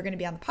then you were going to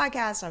be on the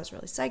podcast. I was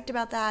really psyched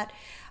about that.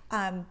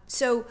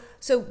 So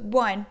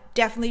one,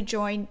 definitely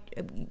join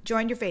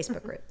your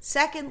Facebook group.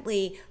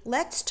 Secondly,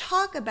 let's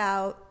talk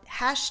about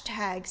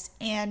hashtags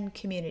and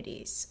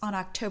communities on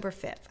October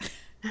 5th.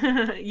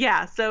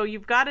 Yeah. So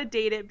you've got to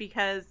date it,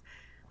 because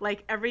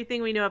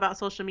everything we know about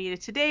social media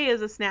today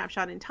is a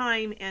snapshot in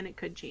time, and it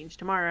could change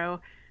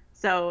tomorrow.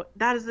 So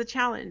that is the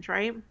challenge,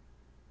 right?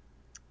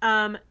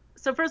 So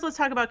first, let's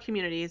talk about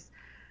communities.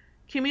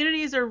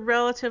 Communities are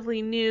relatively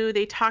new.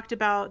 They talked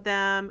about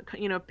them.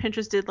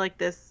 Pinterest did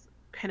this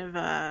kind of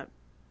a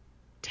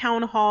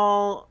town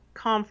hall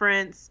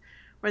conference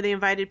where they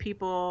invited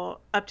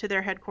people up to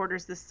their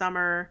headquarters this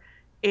summer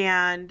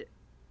and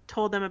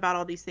told them about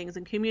all these things.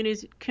 And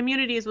communities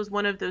was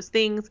one of those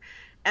things.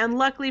 And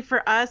luckily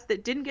for us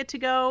that didn't get to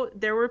go,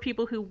 there were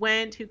people who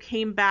went, who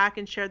came back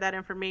and shared that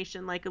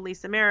information, like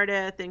Elisa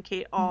Meredith and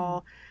Kate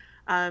All.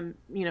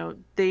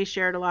 they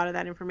shared a lot of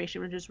that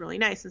information, which is really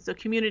nice. And so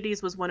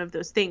communities was one of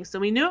those things. So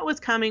we knew it was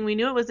coming. We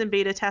knew it was in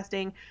beta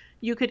testing.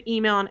 You could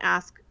email and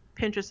ask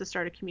Pinterest to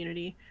start a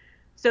community.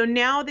 So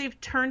now they've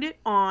turned it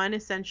on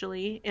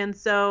essentially. And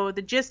so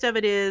the gist of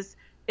it is,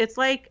 it's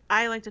like,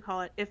 I like to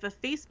call it, if a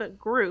Facebook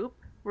group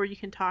where you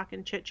can talk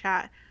and chit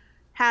chat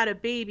had a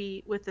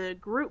baby with a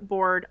group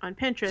board on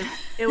Pinterest,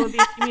 it would be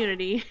a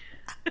community.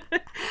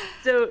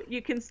 So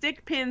you can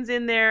stick pins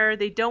in there.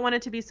 They don't want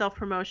it to be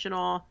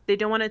self-promotional. They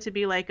don't want it to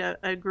be like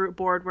a group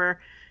board where,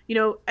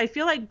 I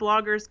feel like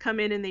bloggers come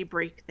in and they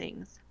break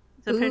things.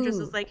 So Pinterest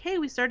is like, hey,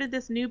 we started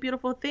this new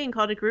beautiful thing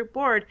called a group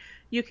board.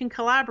 You can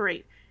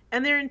collaborate.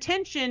 And their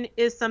intention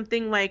is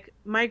something like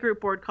my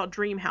group board called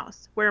Dream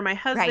House, where my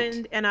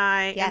husband and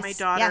I and my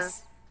daughter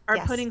are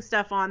putting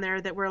stuff on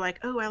there that we're like,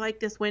 oh, I like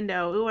this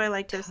window. Oh, I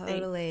like this thing.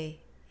 Totally.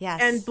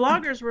 Yes. And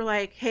bloggers were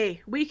like,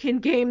 hey, we can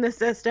game the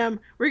system.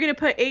 We're going to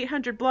put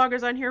 800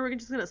 bloggers on here. We're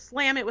just going to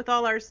slam it with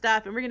all our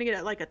stuff, and we're going to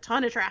get like a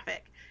ton of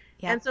traffic.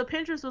 Yep. And so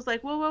Pinterest was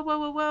like, whoa, whoa, whoa,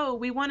 whoa, whoa.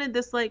 We wanted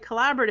this like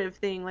collaborative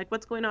thing. Like,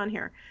 what's going on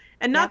here?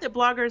 And not that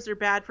bloggers are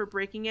bad for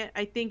breaking it.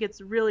 I think it's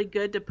really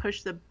good to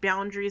push the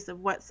boundaries of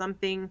what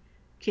something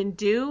can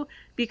do,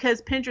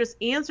 because Pinterest's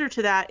answer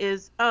to that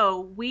is,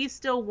 oh, we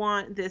still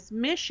want this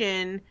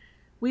mission.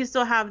 We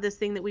still have this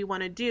thing that we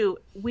want to do.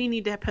 We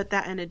need to put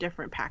that in a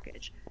different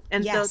package.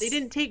 And so they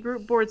didn't take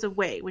group boards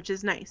away, which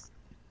is nice.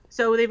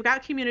 So they've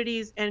got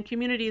communities, and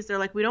communities, they're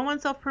like, we don't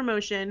want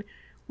self-promotion.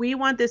 We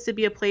want this to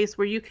be a place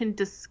where you can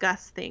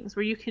discuss things,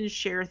 where you can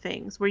share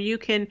things, where you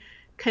can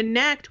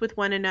connect with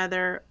one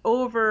another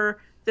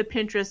over the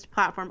Pinterest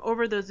platform,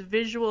 over those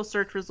visual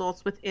search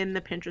results within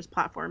the Pinterest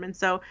platform. And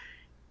so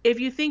if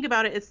you think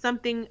about it, it's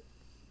something,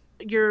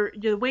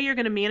 the way you're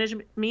going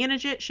to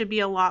manage it should be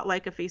a lot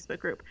like a Facebook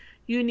group.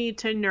 You need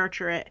to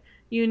nurture it.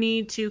 You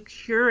need to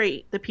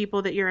curate the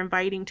people that you're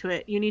inviting to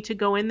it. You need to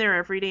go in there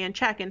every day and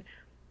check. And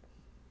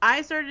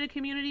I started a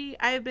community.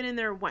 I have been in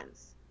there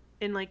once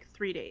in like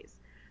 3 days.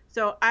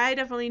 So I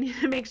definitely need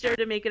to make sure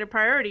to make it a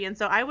priority. And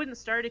so I wouldn't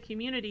start a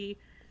community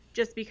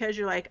just because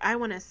you're like, I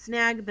want to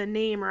snag the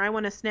name or I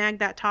want to snag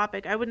that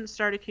topic. I wouldn't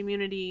start a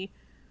community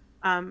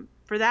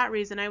for that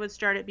reason. I would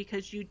start it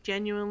because you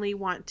genuinely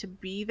want to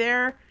be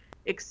there,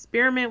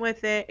 experiment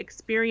with it,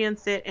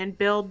 experience it, and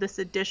build this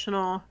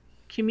additional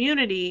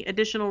community,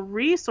 additional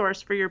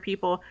resource for your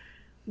people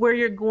where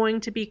you're going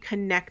to be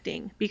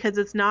connecting, because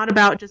it's not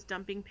about just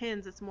dumping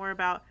pins. It's more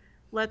about,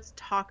 let's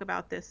talk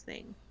about this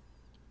thing.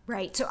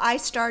 Right. So I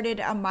started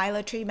a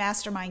Milo Tree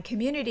Mastermind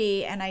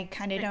community, and I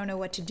kind of don't know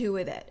what to do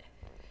with it.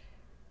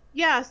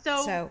 Yeah.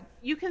 So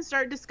you can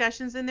start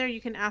discussions in there.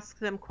 You can ask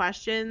them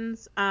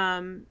questions.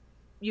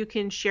 You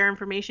can share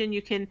information.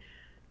 You can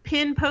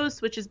pin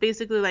posts, which is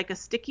basically like a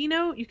sticky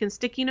note. You can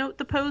sticky note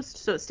the post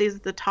so it stays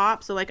at the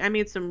top. So like I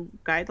made some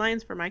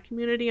guidelines for my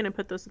community and I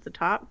put those at the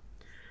top.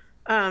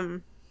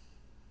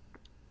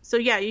 So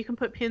yeah, you can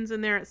put pins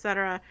in there,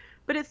 etc.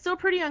 But it's still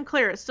pretty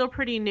unclear. It's still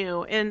pretty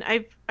new. And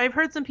I've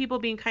heard some people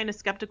being kind of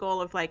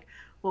skeptical of like,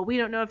 well, we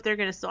don't know if they're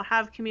going to still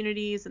have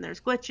communities and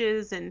there's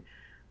glitches, and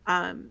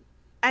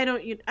I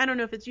don't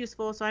know if it's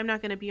useful, so I'm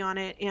not going to be on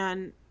it.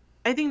 And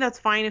I think that's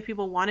fine if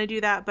people want to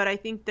do that, but I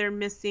think they're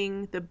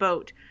missing the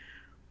boat.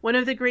 One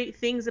of the great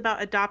things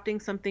about adopting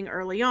something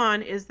early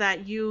on is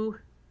that you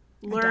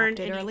learn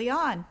early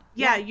on.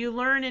 Yeah, you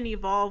learn and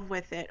evolve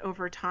with it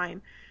over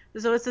time.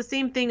 So it's the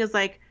same thing as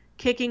like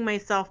kicking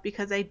myself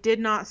because I did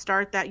not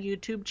start that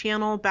YouTube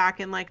channel back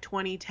in like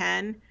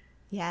 2010.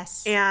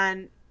 Yes.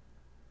 And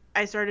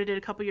I started it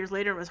a couple years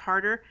later. It was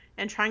harder.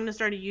 And trying to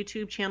start a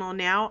YouTube channel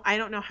now, I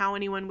don't know how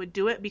anyone would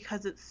do it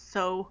because it's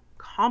so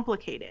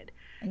complicated.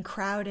 And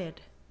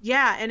crowded.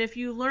 Yeah, and if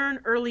you learn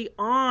early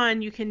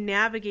on, you can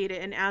navigate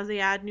it. And as they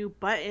add new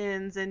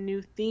buttons and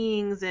new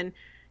things, and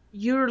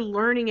you're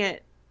learning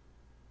it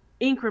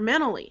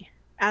incrementally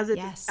as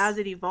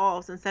it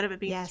evolves, instead of it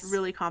being this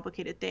really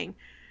complicated thing.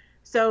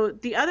 So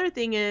the other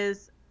thing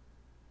is,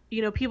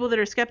 people that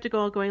are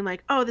skeptical going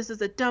like, oh, this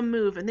is a dumb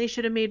move and they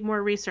should have made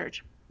more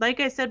research.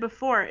 Like I said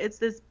before, it's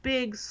this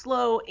big,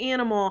 slow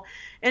animal,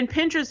 and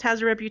Pinterest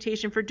has a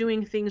reputation for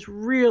doing things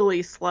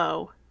really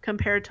slow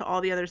compared to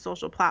all the other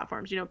social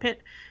platforms.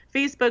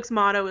 Facebook's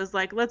motto is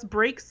like, let's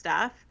break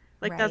stuff.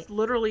 Like that's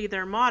literally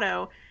their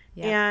motto.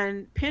 Yeah.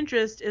 And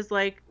Pinterest is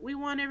like, we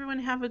want everyone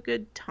to have a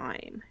good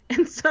time.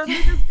 And so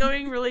they're just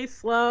going really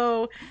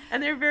slow,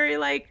 and they're very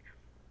like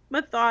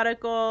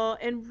methodical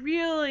and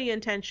really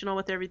intentional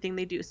with everything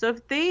they do. So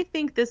if they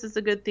think this is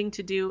a good thing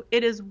to do,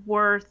 it is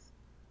worth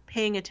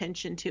paying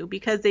attention to,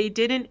 because they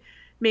didn't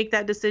make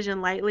that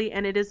decision lightly,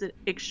 and it is an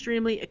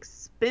extremely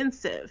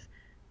expensive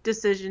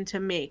decision to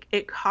make.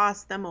 It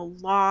costs them a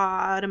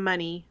lot of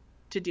money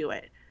to do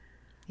it.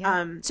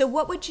 Yeah. So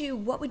what would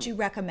you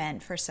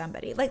recommend for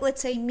somebody? Like,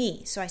 let's say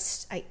me. So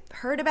I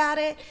heard about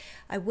it.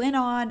 I went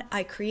on,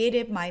 I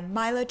created my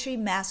Milo Tree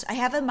I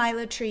have a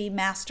Milo Tree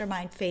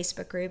Mastermind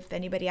Facebook group. If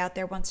anybody out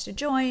there wants to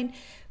join,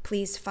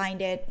 please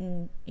find it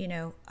and,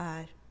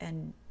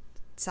 and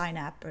sign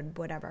up and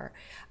whatever.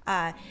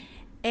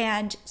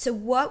 And so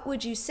what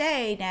would you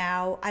say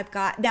now?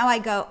 Now I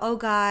go, oh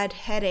God,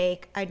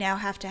 headache. I now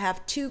have to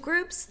have 2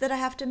 groups that I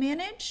have to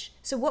manage.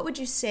 So what would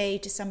you say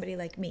to somebody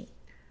like me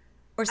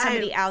or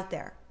somebody out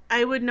there?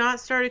 I would not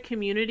start a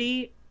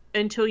community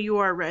until you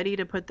are ready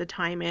to put the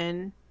time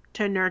in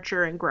to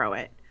nurture and grow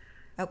it.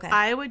 Okay.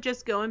 I would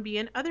just go and be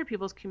in other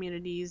people's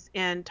communities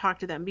and talk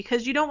to them,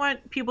 because you don't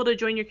want people to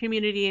join your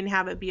community and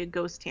have it be a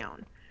ghost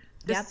town.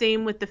 The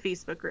same with the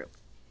Facebook group.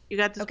 You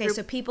got this group.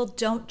 So people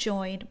don't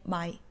join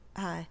my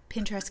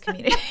Pinterest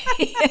community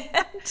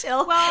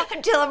until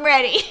I'm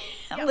ready.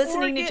 I'm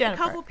listening to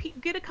Jennifer.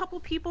 Get a couple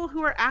people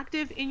who are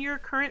active in your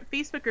current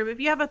Facebook group. If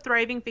you have a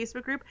thriving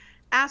Facebook group,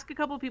 ask a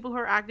couple people who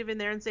are active in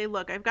there and say,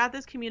 look, I've got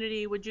this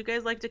community. Would you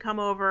guys like to come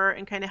over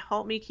and kind of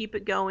help me keep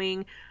it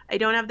going? I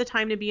don't have the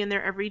time to be in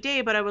there every day,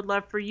 but I would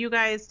love for you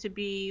guys to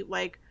be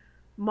like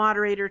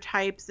moderator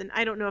types. And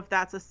I don't know if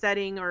that's a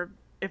setting or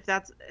if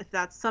that's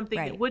something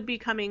that would be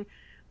coming.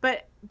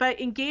 But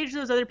engage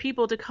those other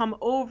people to come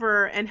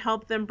over and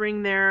help them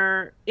bring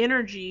their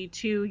energy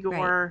to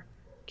your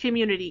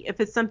community. If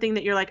it's something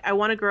that you're like, I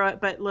want to grow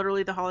it, but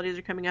literally the holidays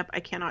are coming up, I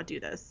cannot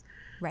do this.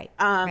 Right.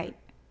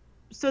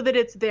 So that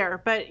it's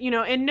there. But,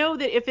 and know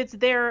that if it's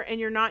there and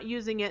you're not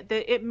using it,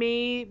 that it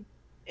may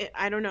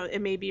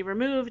be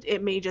removed.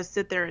 It may just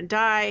sit there and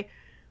die.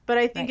 But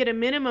I think at a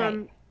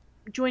minimum,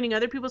 joining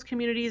other people's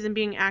communities and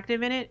being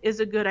active in it is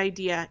a good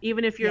idea.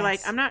 Even if you're like,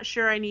 I'm not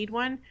sure I need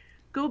one.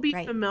 Go be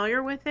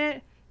familiar with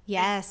it.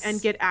 Yes.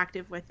 And get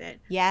active with it.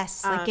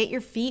 Yes. Like get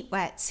your feet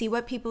wet. See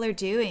what people are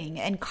doing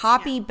and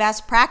copy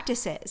best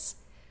practices.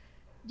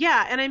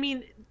 Yeah. And I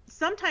mean,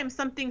 sometimes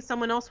something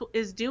someone else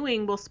is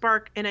doing will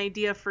spark an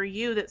idea for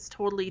you that's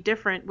totally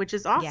different, which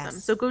is awesome.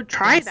 Yes. So go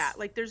try that.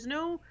 Like there's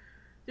no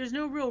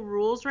real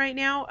rules right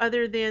now,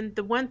 other than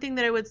the one thing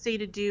that I would say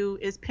to do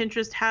is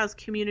Pinterest has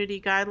community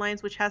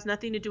guidelines, which has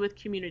nothing to do with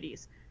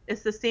communities.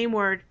 It's the same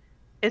word.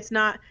 It's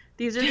not.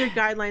 These are their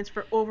guidelines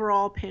for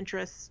overall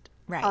Pinterest,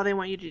 how they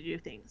want you to do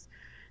things.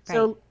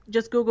 So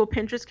just Google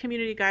Pinterest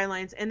community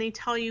guidelines, and they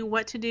tell you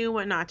what to do,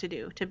 what not to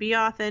do. To be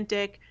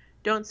authentic,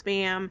 don't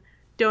spam,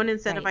 don't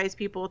incentivize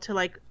people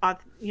to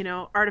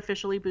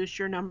artificially boost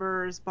your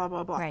numbers, blah,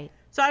 blah, blah. Right.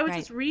 So I would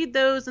just read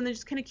those and then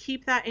just kind of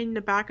keep that in the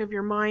back of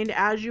your mind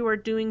as you are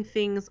doing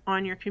things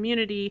on your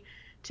community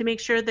to make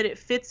sure that it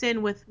fits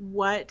in with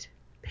what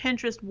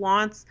Pinterest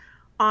wants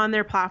on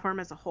their platform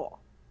as a whole.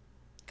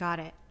 Got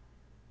it.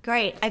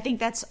 Great. I think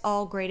that's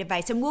all great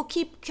advice. And we'll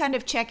keep kind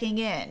of checking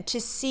in to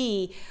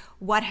see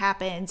what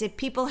happens. If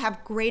people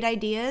have great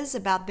ideas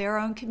about their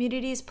own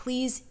communities,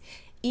 please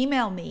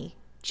email me,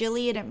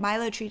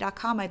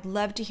 Jillian@milotree.com. I'd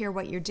love to hear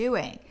what you're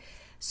doing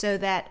so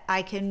that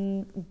I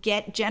can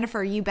get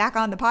Jennifer, you back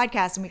on the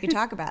podcast and we can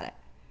talk about it.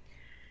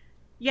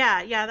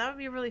 Yeah, that would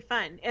be really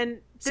fun. And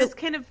this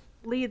kind of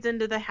leads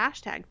into the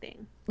hashtag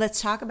thing. Let's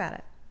talk about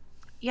it.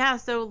 Yeah,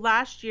 so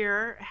last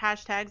year,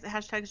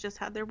 hashtags just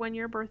had their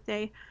 1-year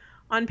birthday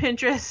on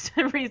Pinterest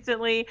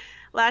recently.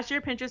 Last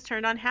year, Pinterest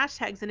turned on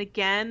hashtags. And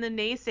again, the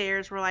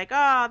naysayers were like,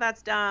 oh,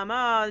 that's dumb.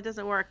 Oh, it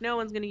doesn't work. No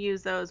one's going to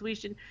use those. We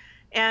should.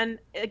 And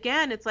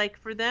again, it's like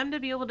for them to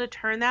be able to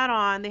turn that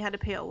on, they had to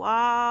pay a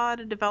lot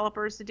of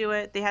developers to do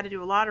it. They had to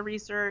do a lot of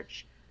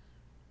research.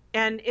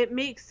 And it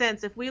makes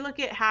sense. If we look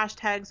at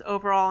hashtags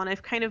overall, and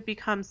I've kind of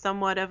become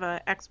somewhat of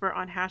an expert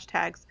on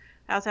hashtags.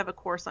 I also have a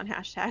course on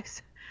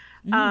hashtags.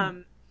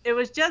 It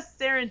was just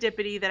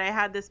serendipity that I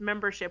had this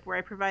membership where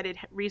I provided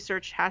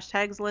research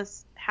hashtag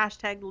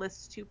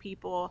lists to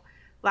people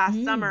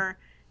last summer.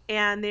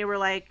 And they were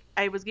like,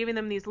 I was giving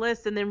them these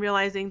lists and then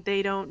realizing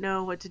they don't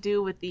know what to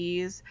do with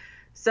these.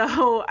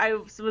 So I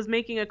was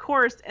making a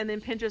course, and then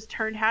Pinterest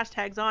turned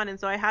hashtags on. And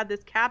so I had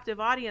this captive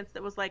audience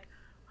that was like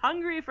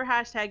hungry for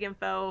hashtag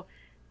info.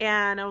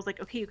 And I was like,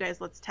 okay, you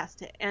guys, let's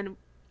test it. And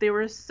they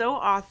were so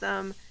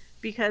awesome,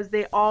 because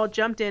they all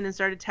jumped in and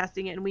started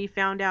testing it, and we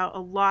found out a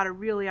lot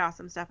of really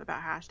awesome stuff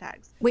about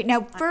hashtags. Wait,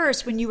 now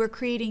first, when you were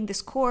creating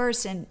this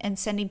course and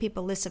sending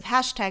people lists of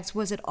hashtags,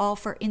 was it all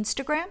for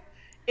Instagram?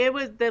 It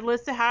was, the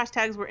list of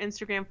hashtags were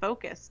Instagram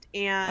focused.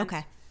 And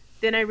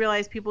then I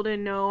realized people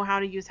didn't know how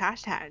to use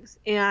hashtags.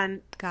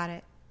 And got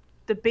it.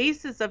 The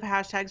basis of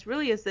hashtags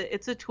really is that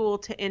it's a tool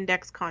to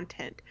index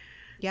content.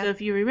 Yep. So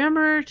if you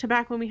remember to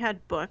back when we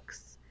had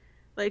books,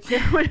 like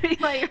there would be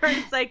like our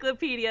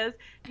encyclopedias,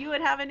 you would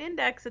have an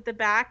index at the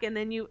back, and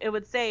then it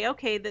would say,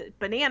 okay, the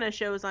banana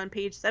shows on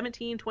page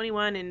 17,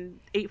 21, and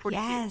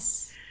 842.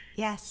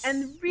 Yes.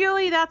 And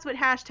really that's what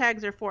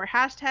hashtags are for.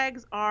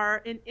 Hashtags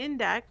are an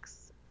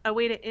index, a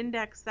way to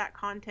index that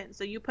content.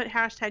 So you put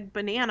hashtag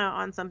banana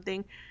on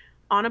something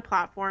on a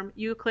platform,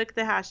 you click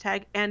the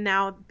hashtag, and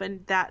now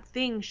that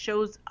thing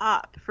shows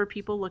up for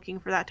people looking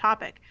for that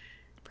topic.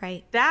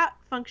 Right. That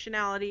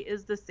functionality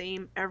is the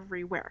same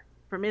everywhere.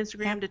 From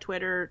Instagram to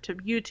Twitter to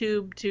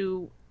YouTube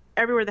to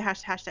everywhere the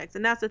hashtags.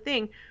 And that's the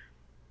thing.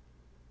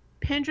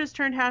 Pinterest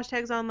turned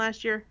hashtags on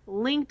last year.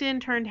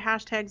 LinkedIn turned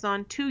hashtags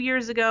on 2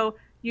 years ago.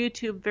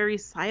 YouTube very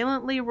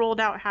silently rolled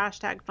out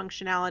hashtag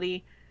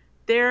functionality.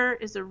 There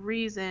is a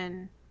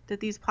reason that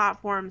these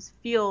platforms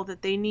feel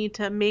that they need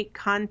to make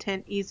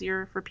content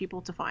easier for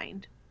people to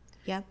find.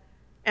 Yep.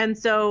 And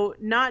so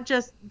not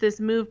just this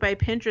move by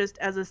Pinterest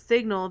as a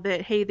signal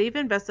that, hey, they've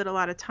invested a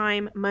lot of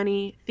time,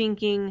 money,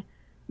 thinking,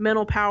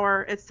 mental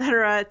power,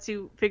 etc.,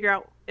 to figure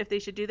out if they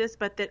should do this,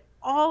 but that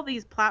all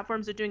these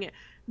platforms are doing it.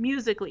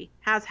 Musical.ly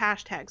has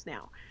hashtags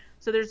now.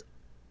 So there's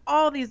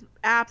all these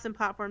apps and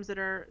platforms that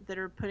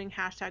are putting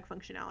hashtag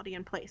functionality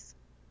in place.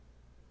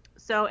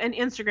 So, and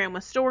Instagram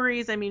with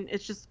stories, I mean,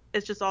 it's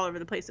just all over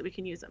the place that we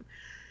can use them.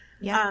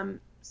 Yeah.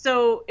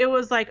 So it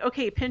was like,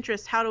 okay,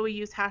 Pinterest, how do we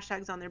use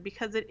hashtags on there?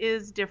 Because it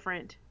is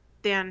different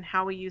than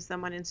how we use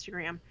them on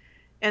Instagram.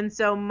 And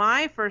so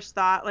my first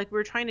thought, like, we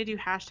were trying to do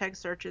hashtag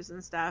searches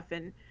and stuff,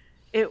 and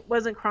it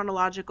wasn't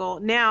chronological.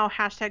 Now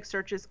hashtag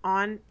searches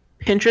on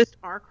Pinterest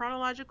are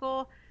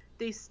chronological.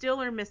 They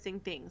still are missing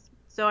things.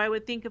 So I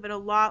would think of it a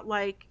lot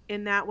like,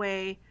 in that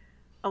way,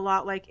 a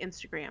lot like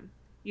Instagram.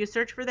 You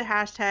search for the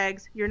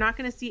hashtags. You're not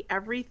going to see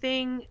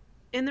everything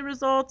in the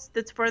results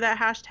that's for that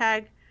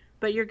hashtag,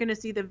 but you're going to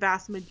see the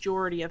vast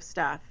majority of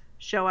stuff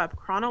show up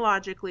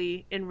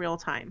chronologically in real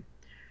time.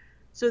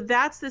 So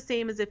that's the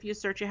same as if you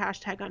search a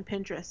hashtag on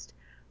Pinterest.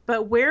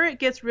 But where it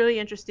gets really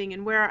interesting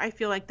and where I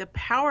feel like the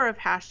power of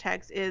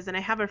hashtags is, and I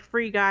have a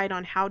free guide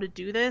on how to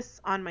do this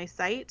on my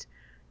site.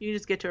 You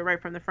just get to it right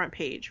from the front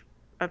page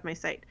of my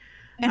site.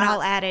 And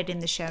I'll add it in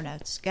the show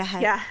notes. Go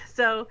ahead. Yeah.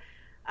 So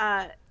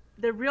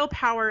the real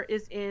power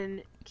is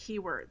in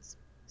keywords.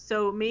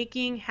 So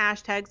making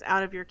hashtags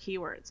out of your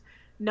keywords,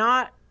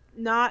 not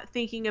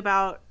thinking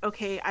about,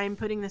 okay, I'm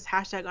putting this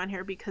hashtag on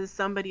here because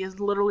somebody is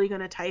literally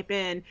going to type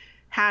in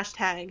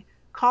hashtag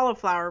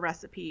cauliflower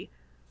recipe.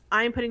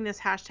 I'm putting this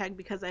hashtag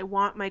because I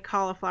want my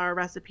cauliflower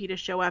recipe to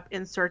show up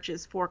in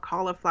searches for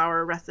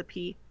cauliflower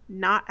recipe,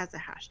 not as a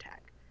hashtag.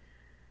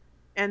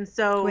 And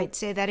so... Wait,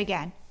 say that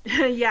again.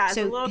 Yeah, it's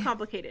a little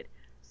complicated.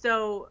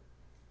 So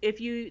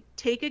if you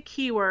take a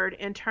keyword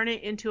and turn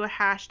it into a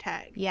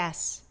hashtag...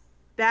 Yes.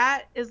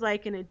 That is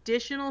like an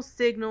additional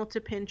signal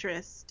to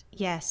Pinterest.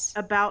 Yes.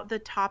 About the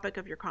topic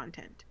of your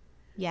content.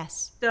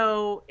 Yes.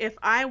 So if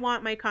I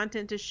want my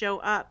content to show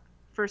up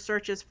for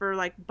searches for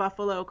like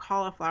buffalo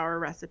cauliflower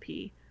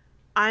recipe,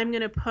 I'm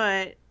going to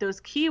put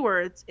those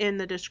keywords in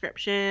the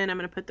description. I'm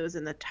going to put those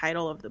in the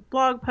title of the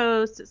blog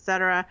post,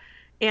 etc.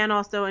 And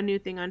also a new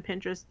thing on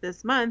Pinterest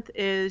this month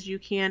is you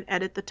can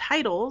edit the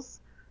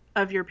titles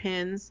of your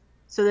pins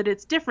so that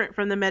it's different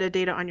from the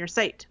metadata on your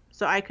site.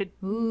 So I could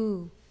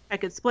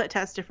split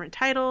test different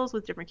titles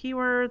with different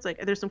keywords. Like,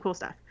 there's some cool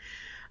stuff.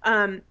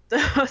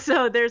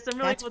 So there's some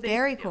really cool things. That's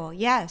very cool.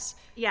 Yes.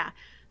 Yeah.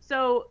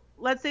 So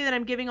let's say that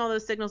I'm giving all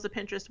those signals to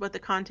Pinterest what the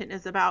content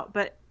is about,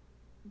 but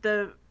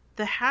the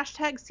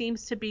hashtag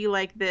seems to be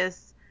like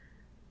this,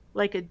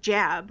 like a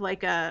jab,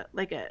 like a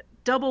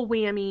double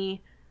whammy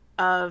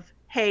of,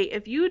 hey,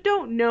 if you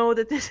don't know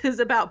that this is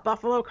about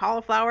buffalo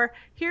cauliflower,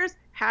 here's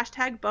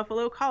hashtag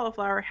buffalo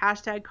cauliflower,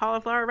 hashtag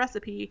cauliflower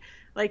recipe.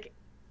 Like,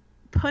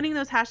 putting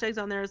those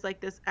hashtags on there is like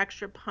this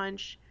extra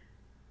punch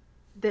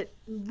that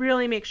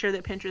really makes sure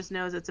that Pinterest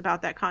knows it's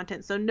about that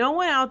content. So no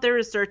one out there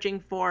is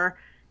searching for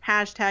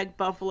hashtag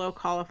buffalo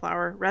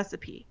cauliflower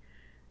recipe.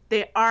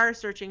 They are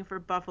searching for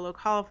buffalo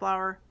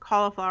cauliflower,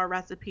 cauliflower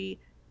recipe,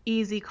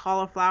 easy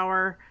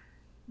cauliflower,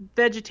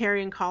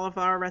 vegetarian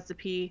cauliflower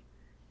recipe.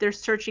 They're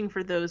searching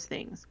for those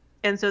things.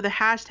 And so the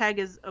hashtag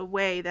is a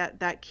way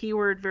that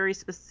keyword, very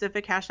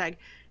specific hashtag,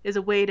 is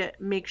a way to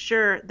make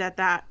sure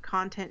that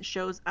content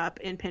shows up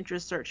in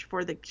Pinterest search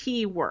for the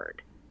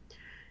keyword.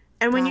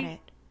 And when you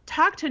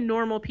talk to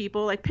normal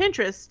people, like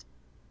Pinterest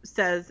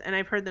says, and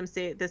I've heard them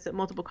say this at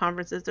multiple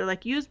conferences, they're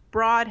like, use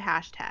broad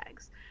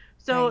hashtags.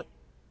 So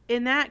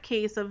in that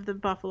case of the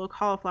buffalo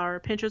cauliflower,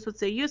 Pinterest would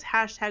say, use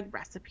hashtag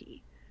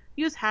recipe,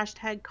 use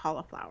hashtag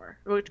cauliflower,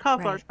 which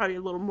cauliflower is probably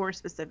a little more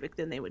specific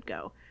than they would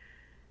go.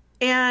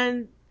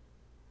 And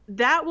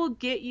that will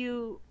get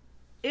you,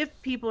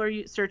 if people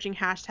are searching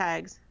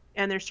hashtags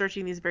and they're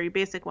searching these very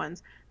basic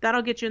ones,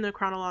 that'll get you in the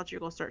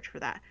chronological search for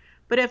that.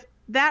 But if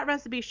that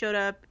recipe showed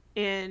up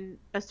in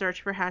a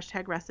search for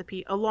hashtag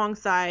recipe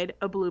alongside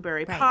a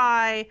blueberry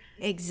pie.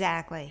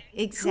 Exactly.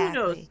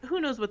 Who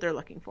knows what they're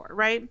looking for,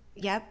 right?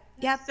 Yep.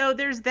 So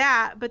there's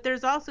that, but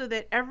there's also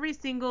that every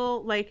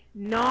single like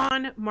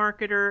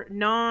non-marketer,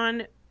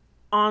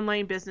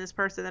 non-online business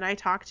person that I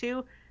talk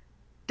to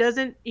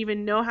doesn't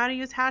even know how to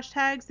use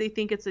hashtags. They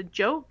think it's a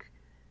joke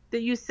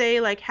that you say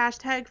like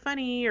hashtag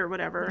funny or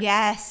whatever.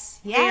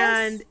 Yes.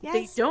 And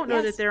they don't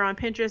know that they're on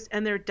Pinterest,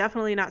 and they're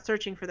definitely not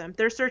searching for them.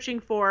 They're searching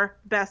for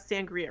best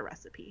sangria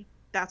recipe.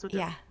 That's what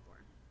they're looking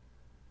for.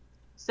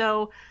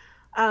 So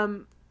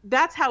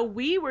that's how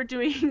we were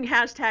doing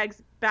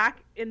hashtags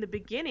back in the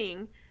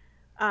beginning.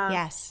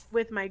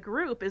 With my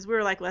group, is we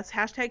were like, let's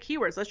hashtag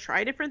keywords. Let's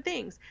try different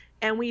things.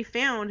 And we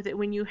found that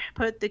when you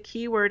put the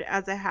keyword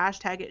as a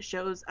hashtag, it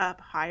shows up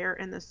higher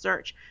in the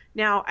search.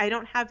 Now, I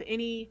don't have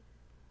any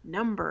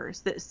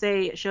numbers that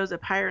say it shows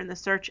up higher in the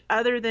search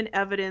other than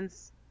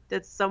evidence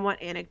that's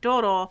somewhat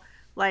anecdotal.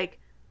 Like,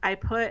 I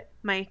put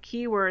my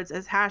keywords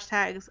as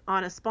hashtags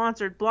on a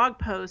sponsored blog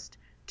post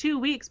 2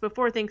 weeks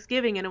before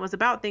Thanksgiving, and it was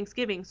about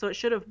Thanksgiving, so it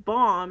should have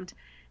bombed,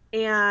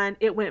 and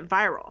it went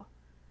viral.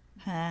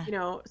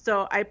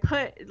 So I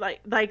put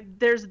like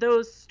there's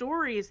those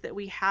stories that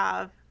we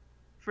have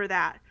for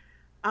that.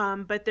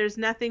 But there's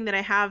nothing that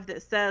I have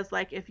that says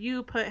like, if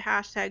you put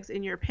hashtags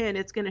in your pin,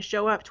 it's going to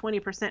show up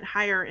 20%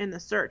 higher in the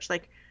search.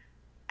 Like,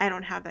 I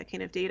don't have that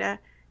kind of data,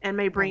 and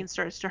my brain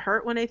starts to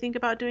hurt when I think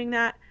about doing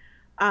that.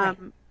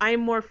 I'm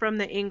more from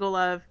the angle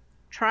of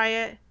try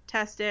it,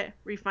 test it,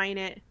 refine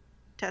it,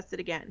 test it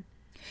again.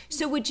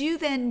 So would you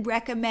then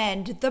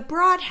recommend the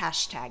broad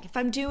hashtag? If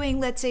I'm doing,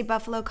 let's say,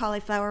 buffalo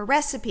cauliflower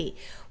recipe,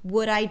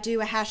 would I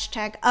do a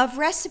hashtag of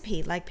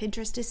recipe like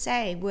Pinterest is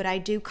saying? Would I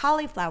do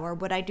cauliflower?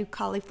 Would I do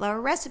cauliflower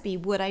recipe?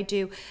 Would I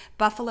do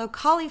buffalo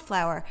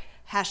cauliflower?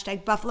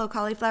 Hashtag buffalo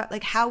cauliflower?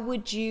 Like, how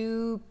would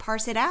you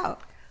parse it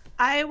out?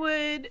 I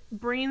would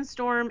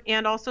brainstorm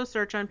and also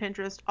search on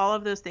Pinterest, all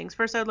of those things.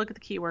 First, I would look at the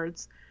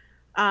keywords.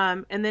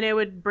 And then I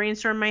would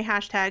brainstorm my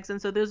hashtags.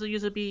 And so those will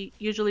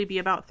usually be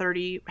about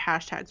 30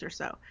 hashtags or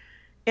so.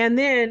 And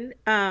then,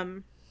 I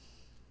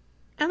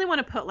only want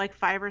to put like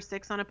 5 or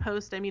 6 on a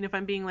post. I mean, if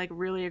I'm being like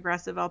really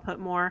aggressive, I'll put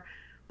more,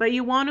 but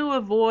you want to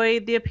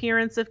avoid the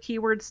appearance of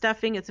keyword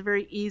stuffing. It's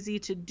very easy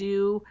to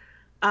do.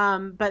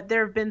 But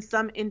there have been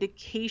some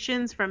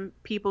indications from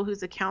people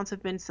whose accounts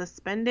have been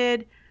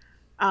suspended.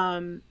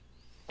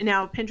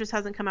 Now, Pinterest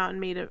hasn't come out and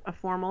made a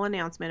formal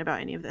announcement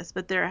about any of this,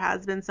 but there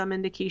has been some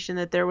indication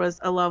that there was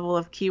a level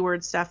of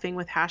keyword stuffing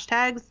with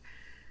hashtags,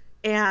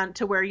 and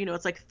to where,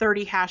 it's like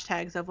 30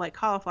 hashtags of like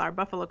cauliflower,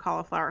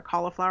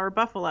 cauliflower,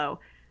 buffalo.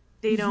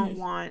 They don't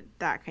want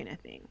that kind of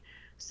thing.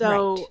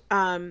 So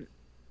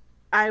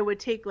I would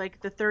take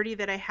like the 30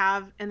 that I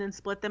have and then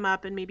split them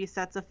up in maybe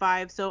sets of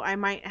 5. So I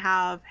might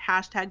have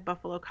hashtag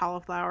buffalo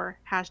cauliflower,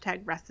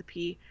 hashtag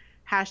recipe,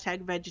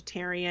 hashtag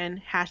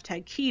vegetarian,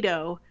 hashtag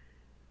keto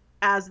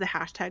as the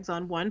hashtags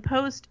on one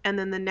post, and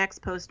then the next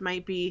post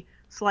might be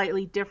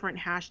slightly different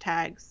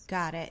hashtags.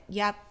 Got it.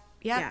 Yep.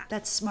 Yeah.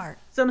 That's smart.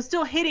 So I'm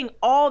still hitting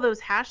all those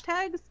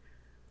hashtags,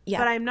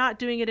 but I'm not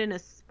doing it in a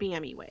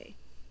spammy way.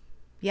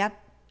 Yep.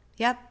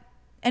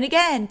 And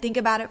again, think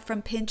about it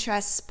from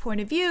Pinterest's point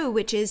of view,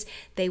 which is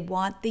they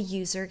want the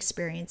user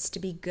experience to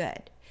be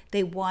good.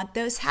 They want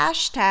those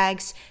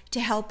hashtags to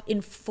help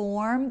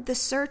inform the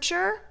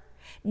searcher,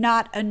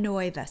 not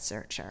annoy the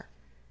searcher.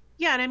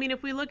 Yeah, and I mean,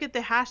 if we look at the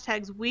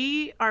hashtags,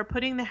 we are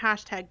putting the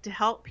hashtag to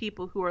help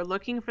people who are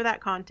looking for that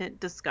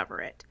content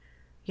discover it.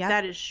 Yeah,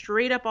 that is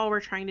straight up all we're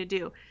trying to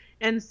do.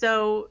 And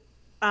so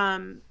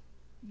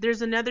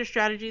there's another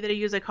strategy that I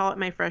use. I call it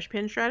my fresh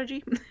pin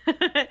strategy.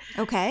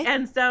 Okay.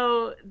 And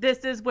so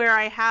this is where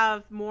I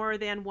have more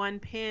than one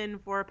pin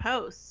for a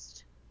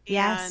post.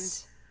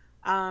 Yes.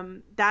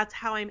 And that's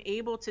how I'm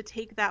able to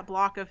take that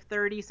block of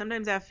 30.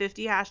 Sometimes I have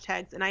 50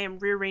 hashtags, and I am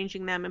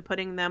rearranging them and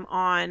putting them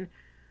on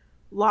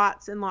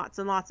lots and lots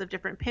and lots of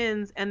different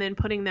pins, and then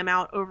putting them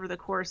out over the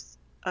course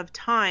of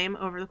time,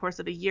 over the course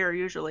of a year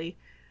usually,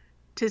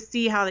 to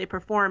see how they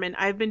perform. And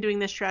I've been doing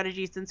this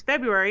strategy since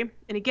February.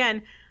 And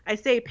again, I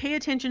say pay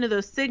attention to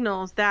those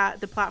signals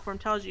that the platform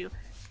tells you.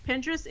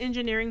 Pinterest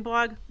engineering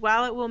blog,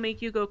 while it will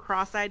make you go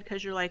cross-eyed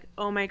because you're like,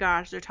 oh my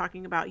gosh, they're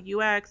talking about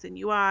UX and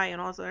UI and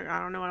also I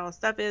don't know what all this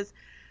stuff is,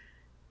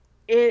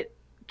 it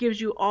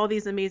gives you all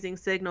these amazing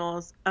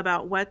signals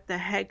about what the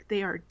heck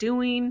they are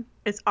doing.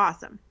 It's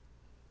awesome.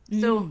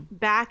 So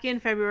back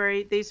in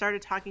February, they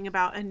started talking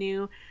about a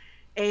new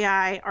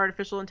AI,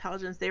 artificial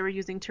intelligence, they were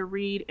using to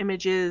read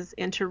images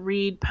and to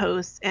read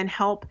posts and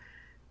help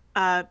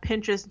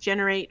Pinterest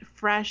generate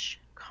fresh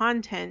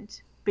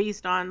content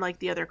based on like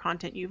the other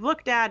content you've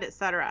looked at,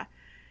 etc.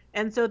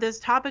 And so this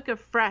topic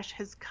of fresh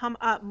has come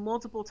up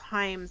multiple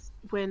times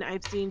when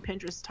I've seen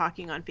Pinterest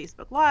talking on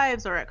Facebook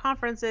Lives or at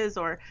conferences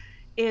or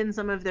in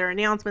some of their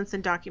announcements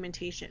and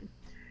documentation.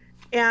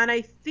 And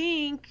I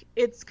think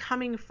it's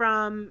coming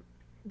from,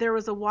 there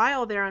was a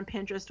while there on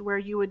Pinterest where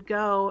you would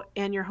go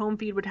and your home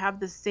feed would have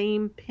the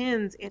same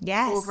pins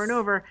over and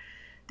over.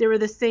 They were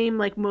the same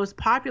like most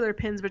popular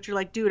pins, but you're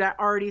like, dude, I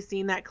already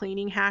seen that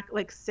cleaning hack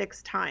like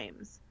 6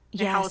 times.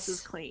 The house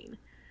is clean.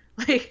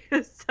 Like,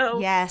 so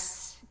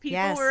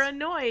people were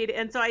annoyed.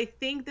 And so I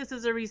think this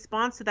is a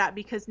response to that,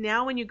 because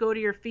now when you go to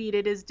your feed,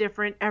 it is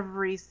different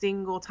every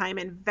single time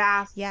and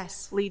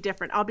vastly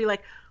different. I'll be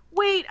like,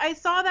 wait, I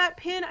saw that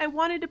pin. I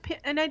wanted to pin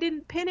and I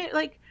didn't pin it.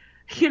 Like,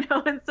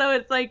 and so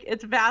it's like,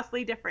 it's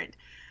vastly different.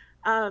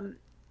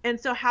 And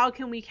so how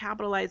can we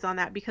capitalize on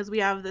that? Because we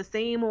have the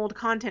same old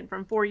content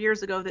from 4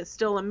 years ago that's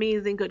still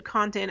amazing, good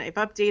content. I've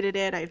updated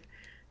it. I've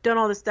done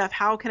all this stuff.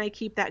 How can I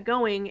keep that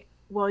going?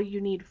 Well,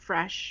 you need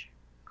fresh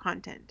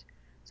content.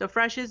 So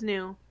fresh is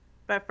new,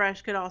 but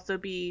fresh could also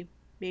be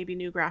maybe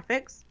new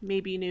graphics,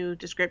 maybe new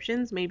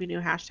descriptions, maybe new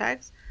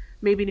hashtags,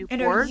 maybe new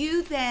And boards. Are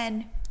you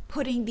then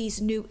putting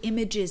these new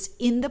images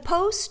in the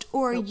post,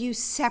 or are you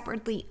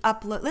separately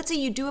upload? Let's say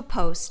you do a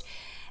post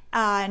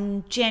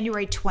on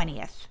January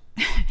 20th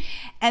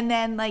and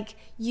then like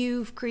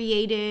you've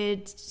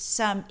created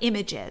some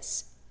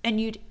images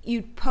and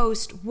you'd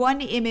post one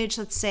image,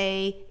 let's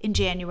say in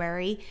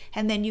January,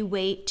 and then you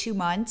wait 2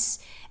 months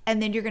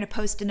and then you're going to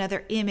post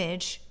another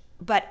image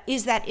but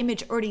is that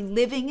image already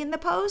living in the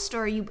post,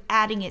 or are you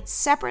adding it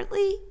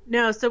separately?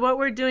 No, so what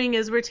we're doing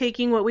is we're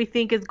taking what we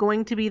think is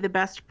going to be the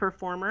best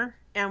performer,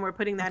 and we're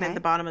putting that at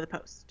the bottom of the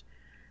post.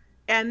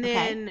 And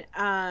then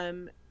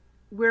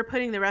we're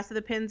putting the rest of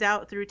the pins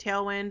out through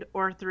Tailwind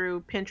or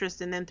through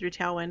Pinterest and then through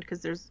Tailwind,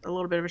 because there's a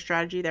little bit of a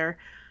strategy there.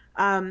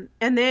 And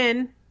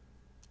then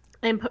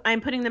I'm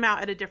putting them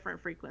out at a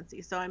different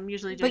frequency. So I'm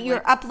usually doing. But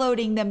you're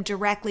uploading them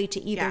directly to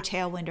either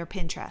Tailwind or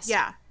Pinterest.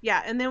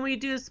 Yeah. And then we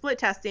do split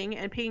testing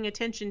and paying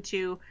attention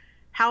to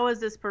how is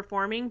this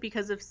performing?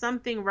 Because if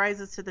something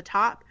rises to the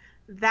top,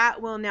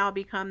 that will now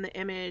become the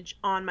image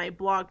on my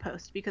blog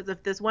post. Because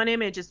if this one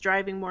image is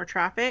driving more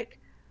traffic,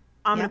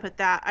 I'm going to put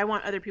that. I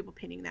want other people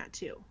pinning that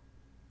too.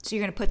 So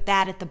you're going to put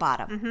that at the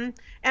bottom. Mm-hmm.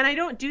 And I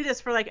don't do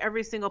this for like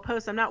every single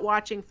post. I'm not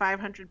watching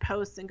 500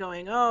 posts and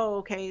going, oh,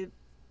 okay,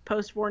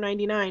 post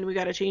 499, we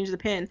got to change the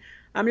pin.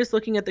 I'm just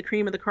looking at the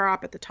cream of the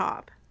crop at the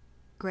top.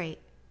 Great.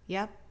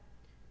 Yep.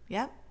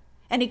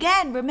 And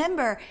again,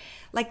 remember,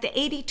 like the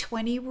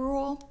 80-20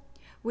 rule,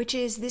 which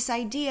is this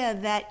idea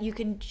that you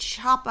can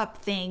chop up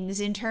things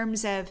in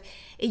terms of,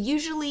 it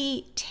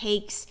usually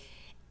takes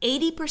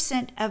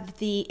 20% of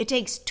the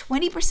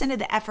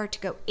effort to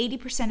go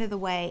 80% of the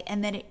way,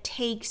 and then it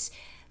takes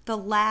the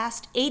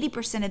last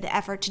 80% of the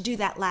effort to do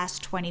that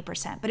last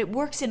 20%. But it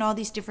works in all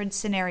these different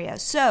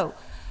scenarios. So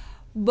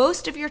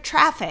most of your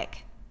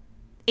traffic,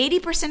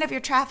 80% of your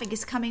traffic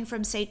is coming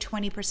from, say,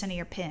 20% of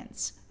your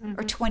pins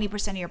or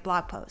 20% of your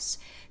blog posts.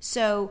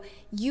 So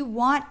you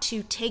want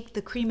to take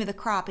the cream of the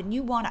crop and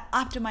you want to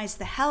optimize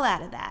the hell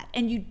out of that.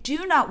 And you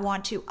do not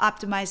want to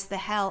optimize the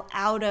hell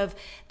out of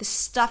the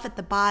stuff at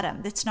the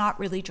bottom that's not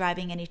really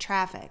driving any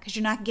traffic, because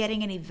you're not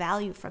getting any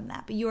value from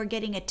that. But you are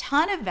getting a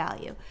ton of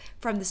value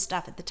from the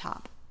stuff at the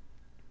top.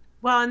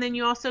 Well, and then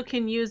you also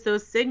can use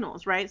those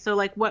signals, right? So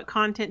like, what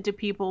content do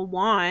people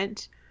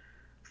want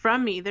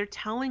from me? They're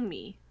telling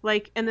me,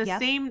 like, and the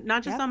same,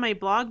 not just on my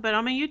blog, but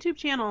on my YouTube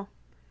channel.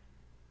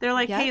 They're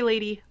like, hey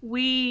lady,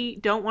 we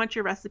don't want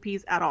your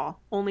recipes at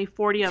all. Only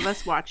 40 of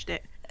us watched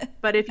it.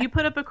 But if you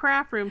put up a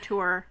craft room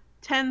tour,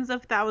 tens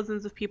of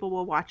thousands of people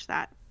will watch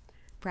that.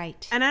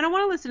 Right. And I don't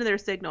want to listen to their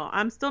signal.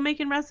 I'm still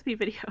making recipe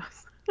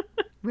videos.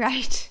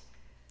 Right.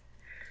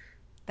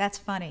 That's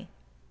funny.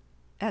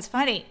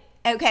 Okay.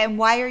 And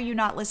why are you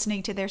not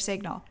listening to their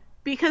signal?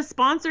 Because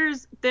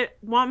sponsors that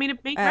want me to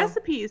make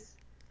recipes.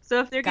 So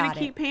if they're going to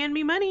keep paying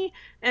me money,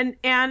 and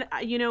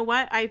you know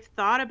what, I've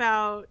thought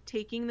about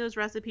taking those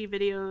recipe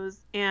videos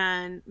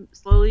and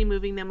slowly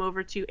moving them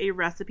over to a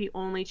recipe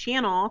only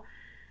channel,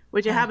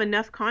 which I have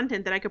enough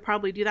content that I could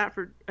probably do that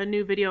for a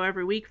new video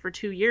every week for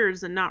 2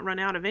 years and not run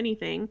out of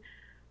anything.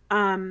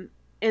 And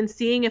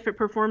seeing if it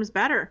performs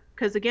better.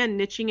 Because again,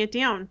 niching it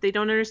down. They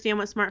don't understand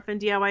what Smart Fun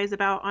DIY is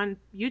about on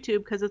YouTube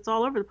because it's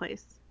all over the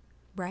place.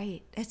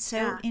 Right. It's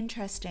so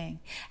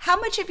interesting. How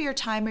much of your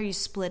time are you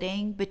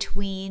splitting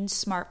between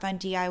Smart Fun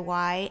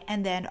DIY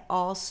and then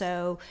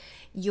also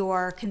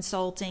your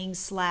consulting /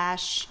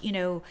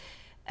 social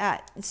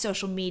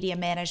media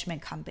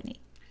management company?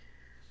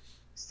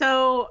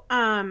 So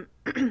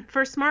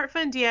for Smart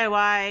Fun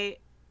DIY,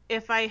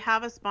 if I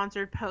have a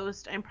sponsored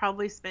post, I'm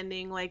probably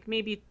spending like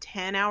maybe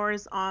 10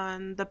 hours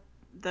on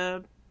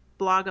the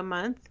blog a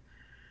month.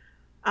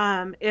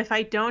 If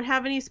I don't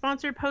have any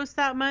sponsored posts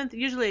that month,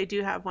 usually I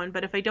do have one,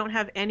 but if I don't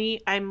have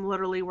any, I'm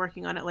literally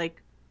working on it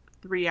like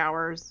 3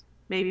 hours,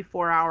 maybe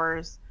 4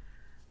 hours.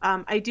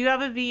 I do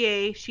have a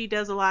VA. She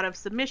does a lot of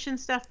submission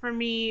stuff for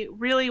me.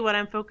 Really what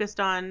I'm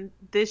focused on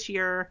this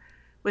year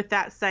with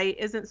that site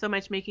isn't so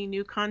much making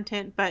new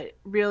content, but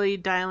really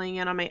dialing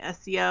in on my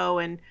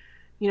SEO and,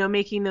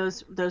 making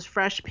those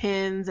fresh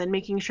pins and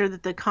making sure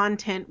that the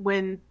content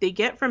when they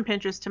get from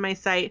Pinterest to my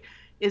site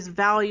is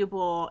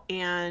valuable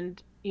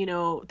and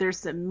there's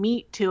some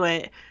meat to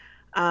it,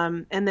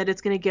 and that it's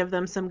going to give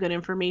them some good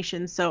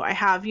information. So I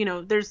have,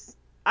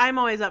 I'm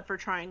always up for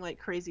trying like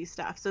crazy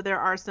stuff. So there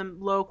are some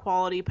low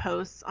quality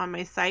posts on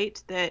my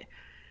site that,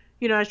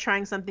 I was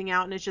trying something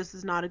out and it just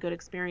is not a good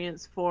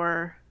experience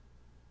for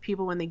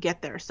people when they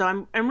get there. So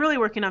I'm really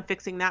working on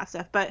fixing that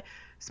stuff. But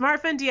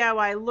Smart Fun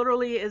DIY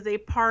literally is a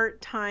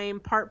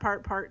part-time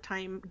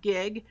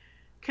gig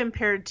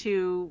compared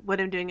to what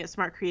I'm doing at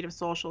Smart Creative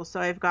Social. So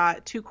I've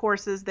got 2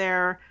 courses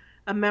there,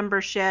 a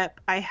membership.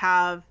 I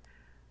have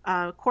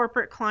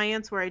corporate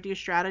clients where I do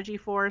strategy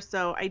for.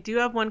 So I do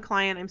have one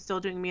client I'm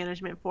still doing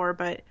management for,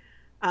 but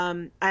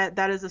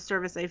that is a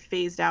service I've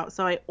phased out.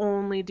 So I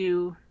only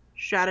do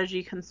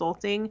strategy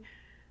consulting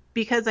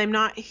because I'm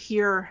not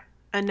here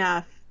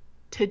enough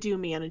to do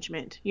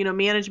management.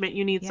 Management,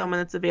 you need someone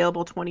that's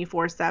available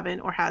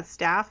 24/7 or has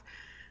staff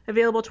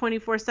available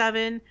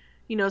 24/7.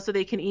 So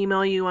they can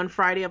email you on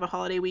Friday of a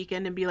holiday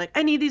weekend and be like,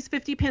 I need these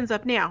 50 pins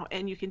up now,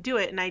 and you can do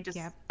it. And I just,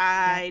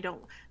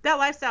 don't, that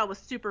lifestyle was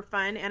super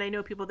fun. And I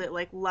know people that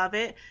like love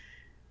it.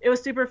 It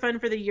was super fun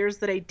for the years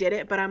that I did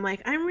it, but I'm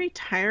like, I'm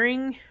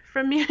retiring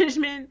from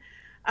management.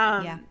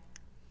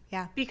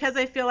 Because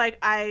I feel like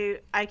I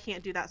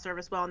can't do that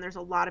service well. And there's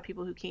a lot of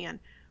people who can,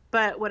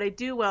 but what I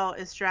do well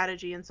is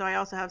strategy. And so I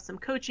also have some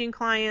coaching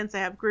clients. I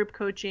have group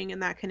coaching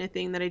and that kind of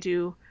thing that I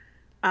do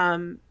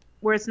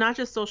where it's not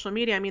just social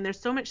media. I mean, there's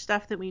so much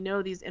stuff that we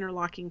know, these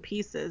interlocking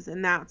pieces,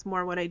 and that's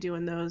more what I do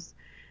in those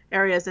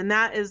areas. And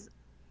that is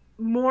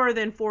more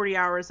than 40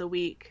 hours a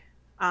week,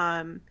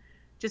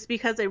 just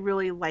because I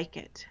really like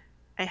it.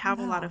 I have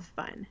a lot of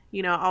fun.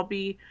 You know, I'll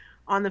be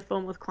on the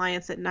phone with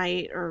clients at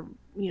night, or,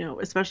 you know,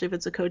 especially if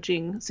it's a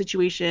coaching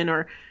situation,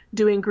 or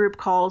doing group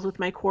calls with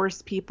my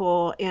course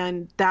people.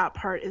 And that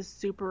part is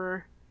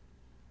super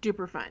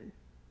duper fun.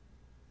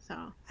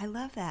 So I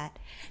love that.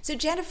 So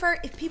Jennifer,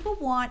 if people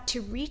want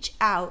to reach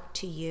out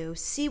to you,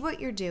 see what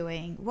you're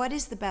doing, what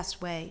is the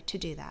best way to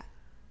do that?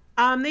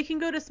 They can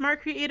go to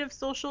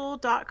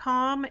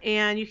smartcreativesocial.com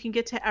and you can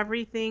get to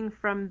everything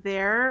from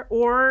there,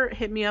 or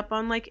hit me up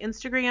on like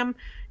Instagram.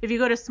 If you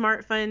go to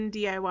Smart Fun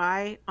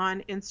DIY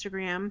on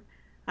Instagram,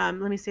 let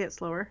me say it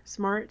slower,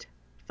 Smart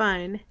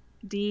Fun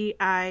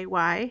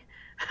DIY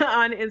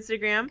on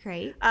Instagram.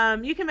 Great.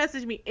 You can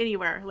message me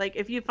anywhere. Like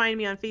if you find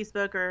me on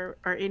Facebook or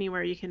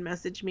anywhere, you can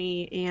message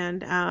me.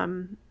 And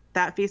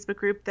that Facebook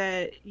group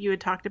that you had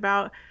talked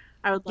about,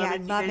 I would love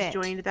if you guys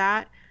joined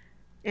that.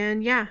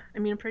 And yeah, I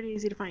mean, I'm pretty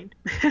easy to find.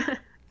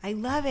 I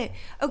love it.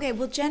 Okay,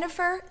 well,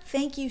 Jennifer,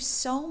 thank you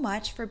so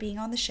much for being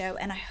on the show,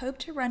 and I hope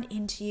to run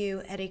into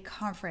you at a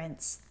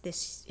conference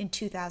in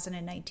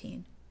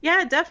 2019.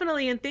 Yeah,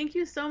 definitely. And thank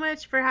you so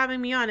much for having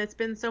me on. It's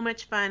been so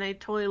much fun. I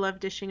totally love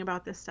dishing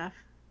about this stuff.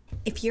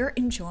 If you're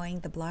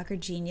enjoying the Blogger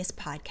Genius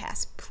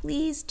podcast,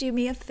 please do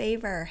me a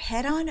favor.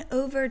 Head on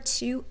over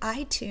to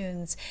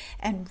iTunes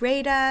and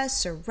rate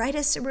us or write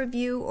us a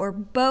review, or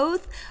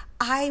both.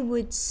 I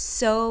would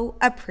so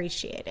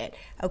appreciate it.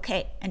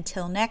 Okay,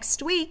 until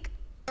next week.